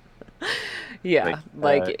 Yeah,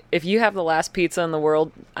 like if you have the last pizza in the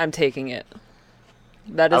world, I'm taking it.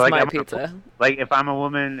 That is my pizza. Like, if I'm a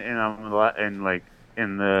woman and I'm like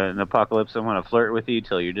in the apocalypse, I'm gonna flirt with you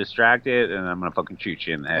till you're distracted, and I'm gonna fucking shoot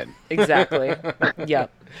you in the head. Exactly.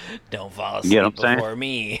 Yep. Don't fall asleep before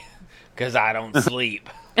me, because I don't sleep.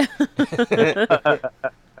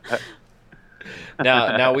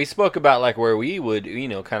 Now we spoke about, like, where we would,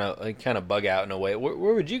 kind of bug out in a way.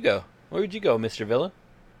 Where would you go? Where would you go, Mr. Villain?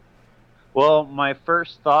 Well, my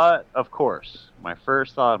first thought in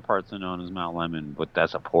parts unknown is Mount Lemmon, but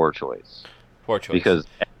that's a poor choice. Poor choice. Because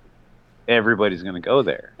everybody's going to go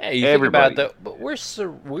there. Hey, you think about that, but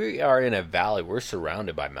we are in a valley. We're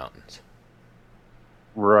surrounded by mountains.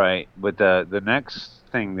 Right, but the next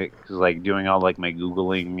thing that is, like, doing all, like, my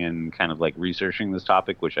Googling and kind of, like, researching this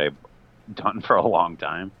topic, which I've done for a long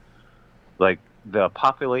time, like, the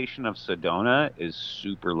population of Sedona is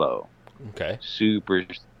super low. Okay. Super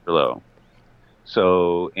low.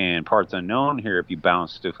 So, in parts unknown here, if you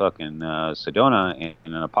bounce to fucking Sedona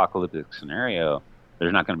in an apocalyptic scenario,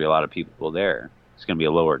 there's not going to be a lot of people there. It's going to be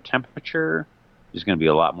a lower temperature. There's going to be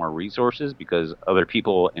a lot more resources because other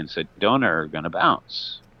people in Sedona are going to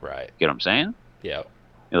bounce. Right. Get what I'm saying? Yeah.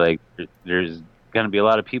 Like, there's going to be a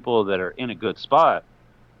lot of people that are in a good spot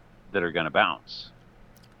that are going to bounce.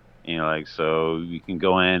 Like, so you can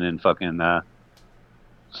go in and fucking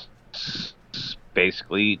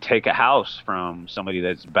basically take a house from somebody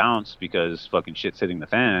that's bounced because fucking shit's hitting the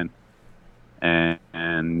fan.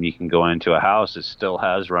 And you can go into a house that still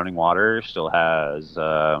has running water, still has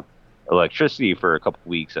electricity for a couple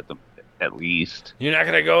weeks at least. You're not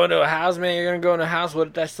gonna go into a house, man. You're gonna go into a house.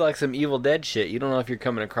 That's like some Evil Dead shit. You don't know if you're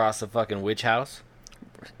coming across a fucking witch house,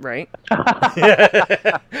 right?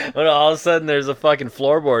 When all of a sudden there's a fucking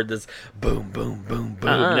floorboard that's boom, boom, boom, boom,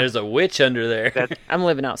 and there's a witch under there. I'm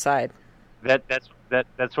living outside.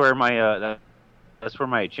 That's where my that's where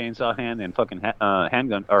my chainsaw hand and fucking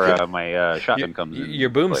handgun or my shotgun comes in.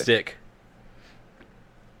 Your boomstick.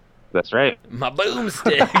 That's right. My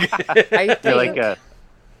boomstick. I think...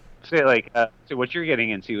 So what you're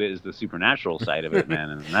getting into is the supernatural side of it,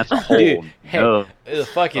 man, and that's a whole the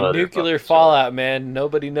fucking nuclear fallout, man.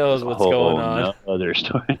 Nobody knows what's going on. Other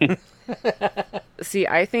story. See,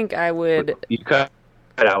 I think I would. You cut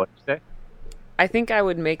out what you say. I think I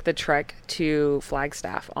would make the trek to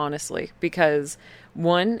Flagstaff, honestly, because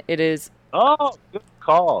one, it is. Oh, good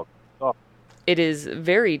call. Oh. It is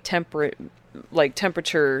very temperate, like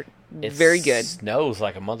temperature. It very good. Snows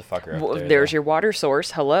like a motherfucker up there. There's your water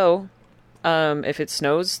source. Hello. If it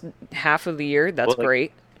snows half of the year, that's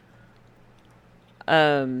great.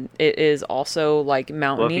 It is also like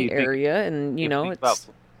mountainy area, and it's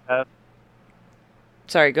Flagstaff.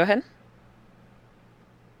 Sorry, go ahead.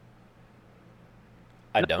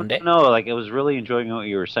 I don't know. Like, I was really enjoying what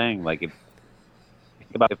you were saying. Like, if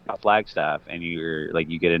think about Flagstaff, and you're like,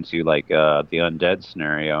 you get into like the undead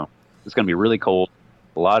scenario. It's going to be really cold.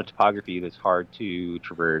 A lot of topography that's hard to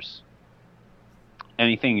traverse.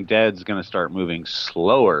 Anything dead's going to start moving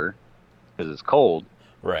slower because it's cold.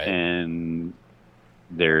 Right. And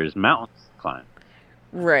there's mountains to climb.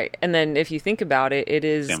 Right. And then if you think about it, it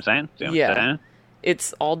is... See what I'm saying?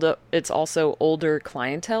 It's also older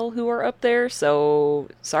clientele who are up there, so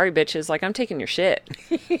sorry bitches, like, I'm taking your shit.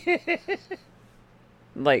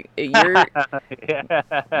 Like, you're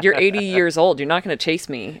 80 years old, you're not going to chase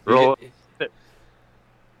me.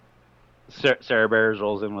 Sarah Bears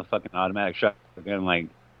rolls in with fucking automatic shotgun, like,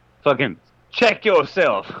 fucking check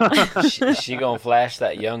yourself. she gonna flash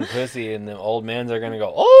that young pussy, and the old men's are gonna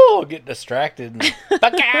go, oh, get distracted. And,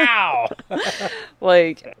 Fuck-ow!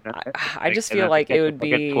 Like, I just feel like it would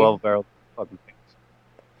be 12-barrel fucking things.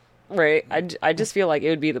 Right. I just feel like it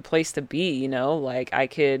would be the place to be, you know? Like, I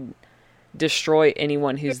could destroy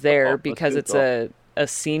anyone who's there because it's a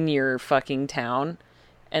senior fucking town.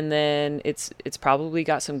 And then it's probably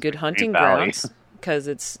got some good hunting grounds because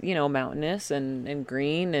it's, you know, mountainous and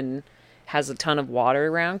green and has a ton of water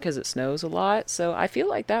around because it snows a lot. So I feel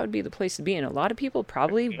like that would be the place to be. And a lot of people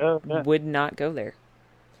probably would not go there.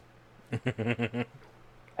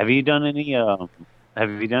 Have you done any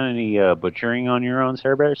butchering on your own,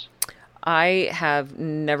 Sarah Bears? I have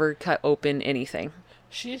never cut open anything.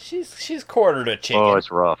 She's quartered a chicken. Oh, it's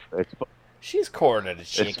rough. She's quartered a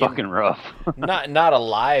chicken. It's fucking rough. not a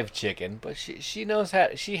live chicken, but she knows how.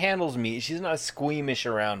 She handles meat. She's not squeamish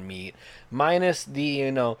around meat, minus the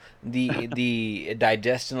the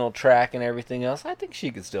digestional tract and everything else. I think she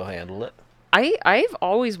could still handle it. I've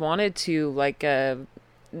always wanted to, like,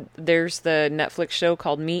 there's the Netflix show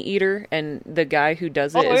called Meat Eater, and the guy who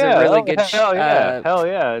does it is a really good. Hell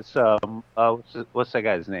yeah! It's what's that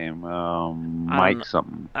guy's name? Mike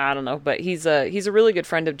something. I don't know, but he's a really good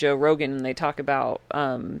friend of Joe Rogan, and they talk about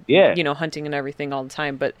you know, hunting and everything all the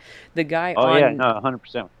time. But the guy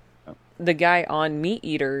 100%. The guy on Meat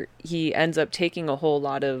Eater, he ends up taking a whole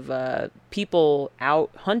lot of people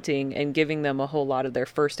out hunting and giving them a whole lot of their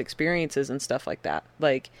first experiences and stuff like that.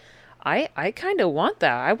 Like, I kind of want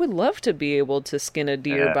that. I would love to be able to skin a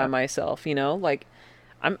deer by myself, you know? Like,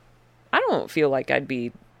 I don't feel like I'd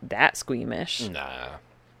be that squeamish. Nah.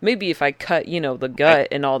 Maybe if I cut, you know, the gut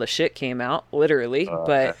and all the shit came out, literally.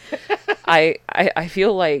 But I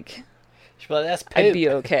feel like that's I'd be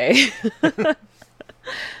okay.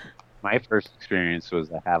 My first experience was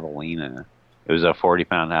a javelina. It was a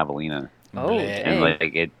 40-pound javelina. Oh, dang. And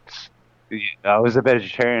like I was a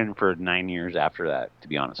vegetarian for 9 years after that, to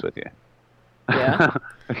be honest with you. Yeah.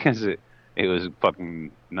 Because it was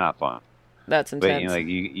fucking not fun. That's intense. But, you know, like,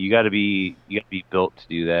 you got to be built to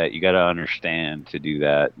do that. You got to understand to do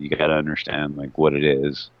that. You got to understand, like, what it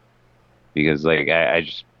is. Because, like, I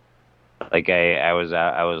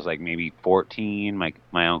was like maybe 14.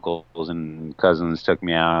 My uncles and cousins took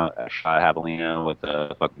me out. I shot javelina with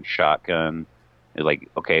a fucking shotgun. They're like,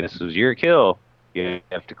 okay, this was your kill. You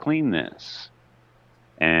have to clean this.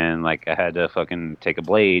 And, like, I had to fucking take a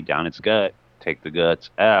blade down its gut, take the guts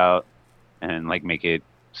out, and, like, make it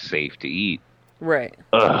safe to eat. Right.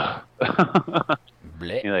 Ugh.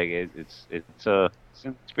 You know, like, it's an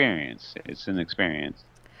experience. It's an experience.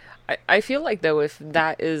 I feel like, though, if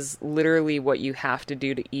that is literally what you have to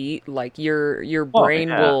do to eat, like, your brain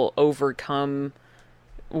will overcome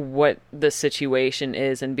what the situation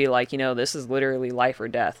is and be like, you know, this is literally life or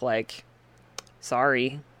death. Like,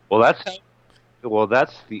 sorry. Well, that's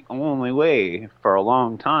the only way for a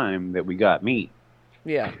long time that we got meat.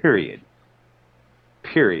 Yeah. Period.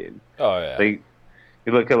 Oh yeah. Like,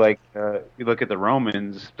 you look at the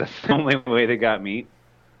Romans. That's the only way they got meat.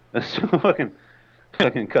 That's fucking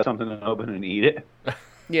cut something open and eat it.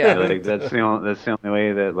 Yeah. Like, that's the only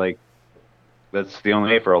way that, like, that's the only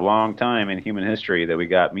way for a long time in human history that we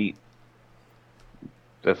got meat.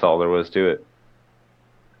 That's all there was to it.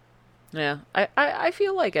 Yeah, I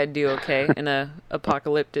feel like I'd do okay in a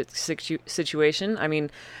apocalyptic situation. I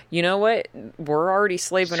mean, you know what? We're already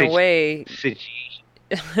slaving away.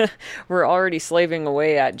 We're already slaving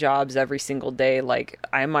away at jobs every single day. Like,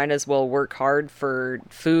 I might as well work hard for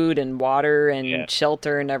food and water and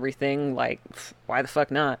shelter and everything. Like, why the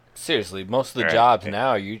fuck not? Seriously, most of the jobs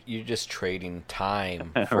now, you're just trading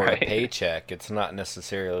time for a paycheck. It's not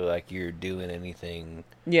necessarily like you're doing anything.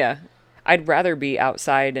 Yeah. I'd rather be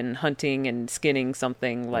outside and hunting and skinning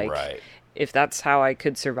something. Like, if that's how I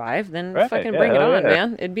could survive, then fucking bring it on,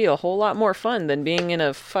 man. It'd be a whole lot more fun than being in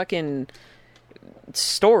a fucking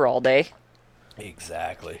store all day.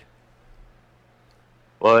 Exactly.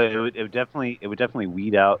 Well, it would definitely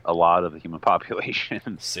weed out a lot of the human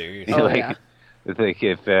population. Seriously. Oh, like, yeah. like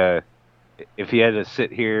if you had to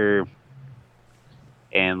sit here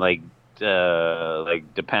and like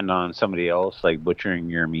depend on somebody else like butchering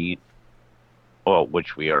your meat, well,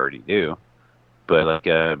 which we already do, but like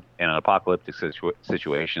in an apocalyptic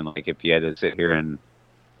situation, like if you had to sit here and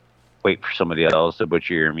wait for somebody else to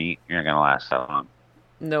butcher your meat, you're not gonna last that long.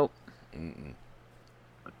 Nope.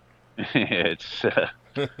 It's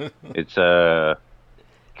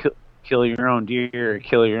kill your own deer,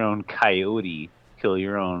 kill your own coyote, kill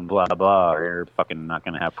your own blah blah, or you're fucking not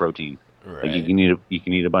gonna have protein. Right. Like you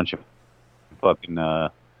can eat a bunch of fucking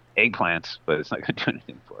eggplants, but it's not gonna do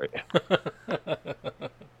anything for you.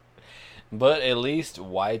 But at least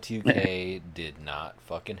Y2K did not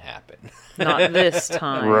fucking happen. Not this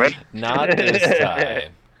time. Right? Not this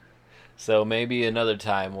time. So maybe another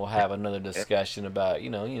time we'll have another discussion about,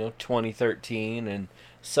 2013 and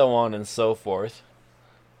so on and so forth.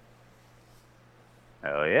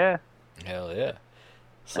 Oh yeah. Hell yeah.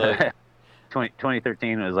 So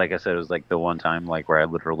 2013 was, like I said, it was like the one time like where I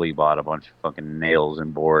literally bought a bunch of fucking nails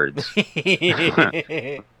and boards.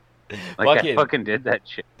 I fucking did that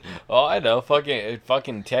shit. Oh, I know.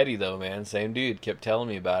 Fucking Teddy, though, man. Same dude kept telling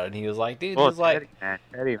me about it. And he was like, dude,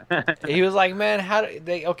 Teddy, he was like, man, how do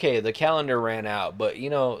they, okay, the calendar ran out, but,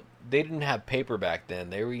 they didn't have paper back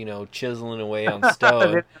then. They were, chiseling away on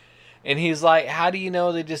stone. And he's like, how do you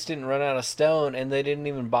know they just didn't run out of stone and they didn't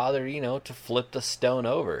even bother, to flip the stone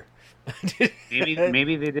over?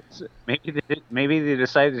 maybe they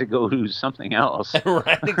decided to go do something else.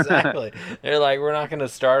 Right, exactly. They're like, we're not going to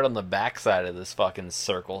start on the backside of this fucking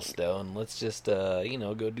circle stone. Let's just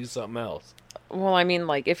go do something else. Well, I mean,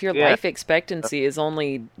 like, if your life expectancy is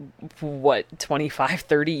only, 25,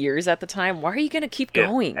 30 years at the time, why are you going to keep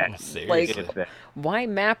going? Seriously. Like, why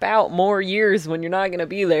map out more years when you're not going to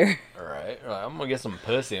be there? Right. I'm going to get some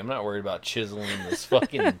pussy. I'm not worried about chiseling this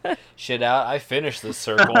fucking shit out. I finished this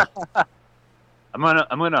circle. I'm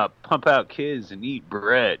gonna pump out kids and eat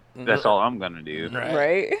bread. That's all I'm gonna do.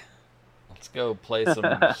 Right? Let's go play some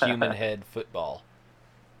human head football.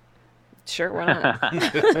 Sure, why not?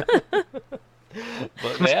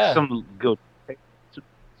 But yeah, let's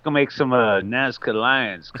go make some Nazca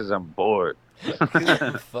Lions because I'm bored.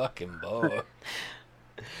 Fucking bored.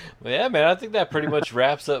 Well, yeah, man, I think that pretty much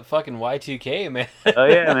wraps up fucking Y2K, man. Oh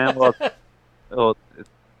yeah, man. Well,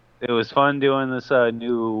 it was fun doing this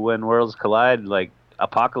new When Worlds Collide, like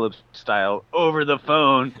apocalypse style, over the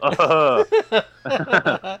phone.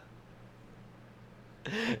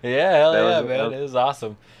 Yeah, hell yeah, man. It was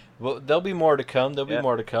awesome. Well, there'll be more to come.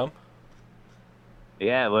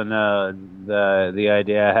 Yeah, when the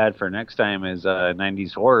idea I had for next time is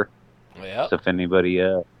 90s horror. Yeah. So if anybody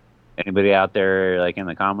out there, like in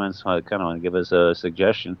the comments, kind of want to give us a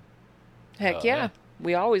suggestion. Heck yeah.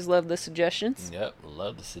 We always love the suggestions. Yep,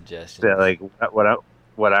 love the suggestions. So, like,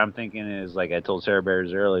 what I'm thinking is, like I told Sarah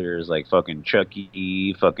Bears earlier, is like fucking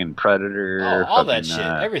Chucky, fucking Predator. All that shit.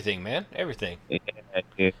 Everything, man. Everything.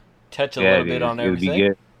 Yeah, touch a little bit on everything. It would be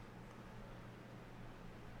good.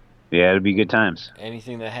 Yeah, it'd be good times.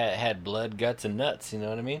 Anything that had blood, guts, and nuts, you know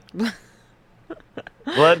what I mean?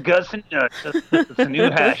 Blood, guts, and nuts. That's a new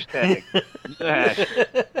hashtag.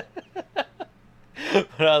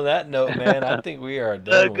 But on that note, man, I think we are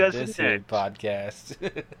done with this here podcast.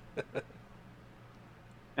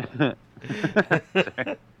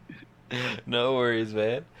 No worries,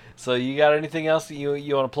 man. So you got anything else?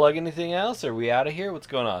 You want to plug anything else? Or are we out of here? What's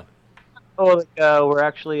going on? Oh, we're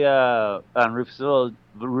actually on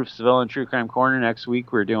Rufusville and True Crime Corner next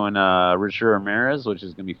week. We're doing Richard Ramirez, which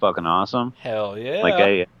is gonna be fucking awesome. Hell yeah!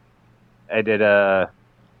 Like I did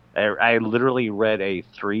I literally read a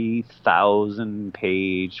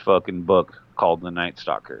 3,000-page fucking book called The Night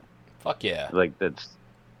Stalker. Fuck yeah! Like that's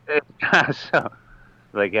so.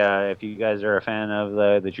 Like if you guys are a fan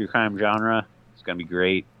of the true crime genre, it's gonna be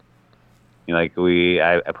great. Like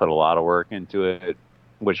I put a lot of work into it,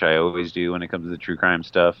 which I always do when it comes to the true crime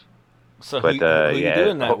stuff. So who are you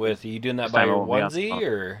doing that with? Are you doing that by your onesie,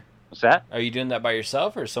 or what's that? Are you doing that by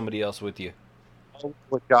yourself, or somebody else with you?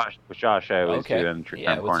 With Josh, I always do in True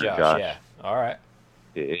Crime Corner. Josh. Yeah, all right.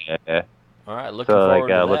 Yeah. All right, looking forward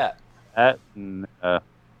to that. And,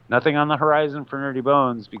 nothing on the horizon for Nerdy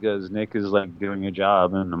Bones because Nick is like doing a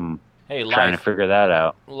job and I'm trying to figure that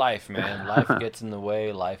out. Life, man. Life gets in the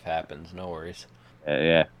way. Life happens. No worries.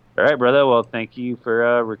 Yeah. All right, brother. Well, thank you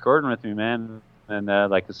for recording with me, man. And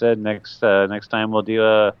like I said, next time we'll do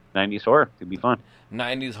a 90s horror. It'll be fun.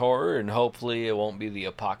 90s horror, and hopefully it won't be the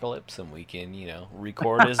apocalypse, and we can,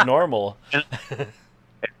 record as normal.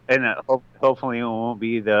 And hopefully it won't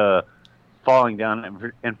be the falling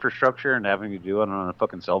down infrastructure and having to do it on a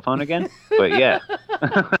fucking cell phone again. But yeah.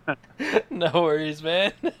 No worries,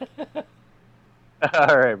 man.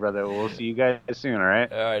 All right, brother. We'll see you guys soon, all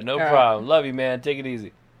right? All right, no problem. Love you, man. Take it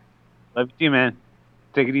easy. Love you too, man.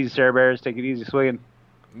 Take it easy, Sarah Bears. Take it easy, Swiggin.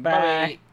 Bye.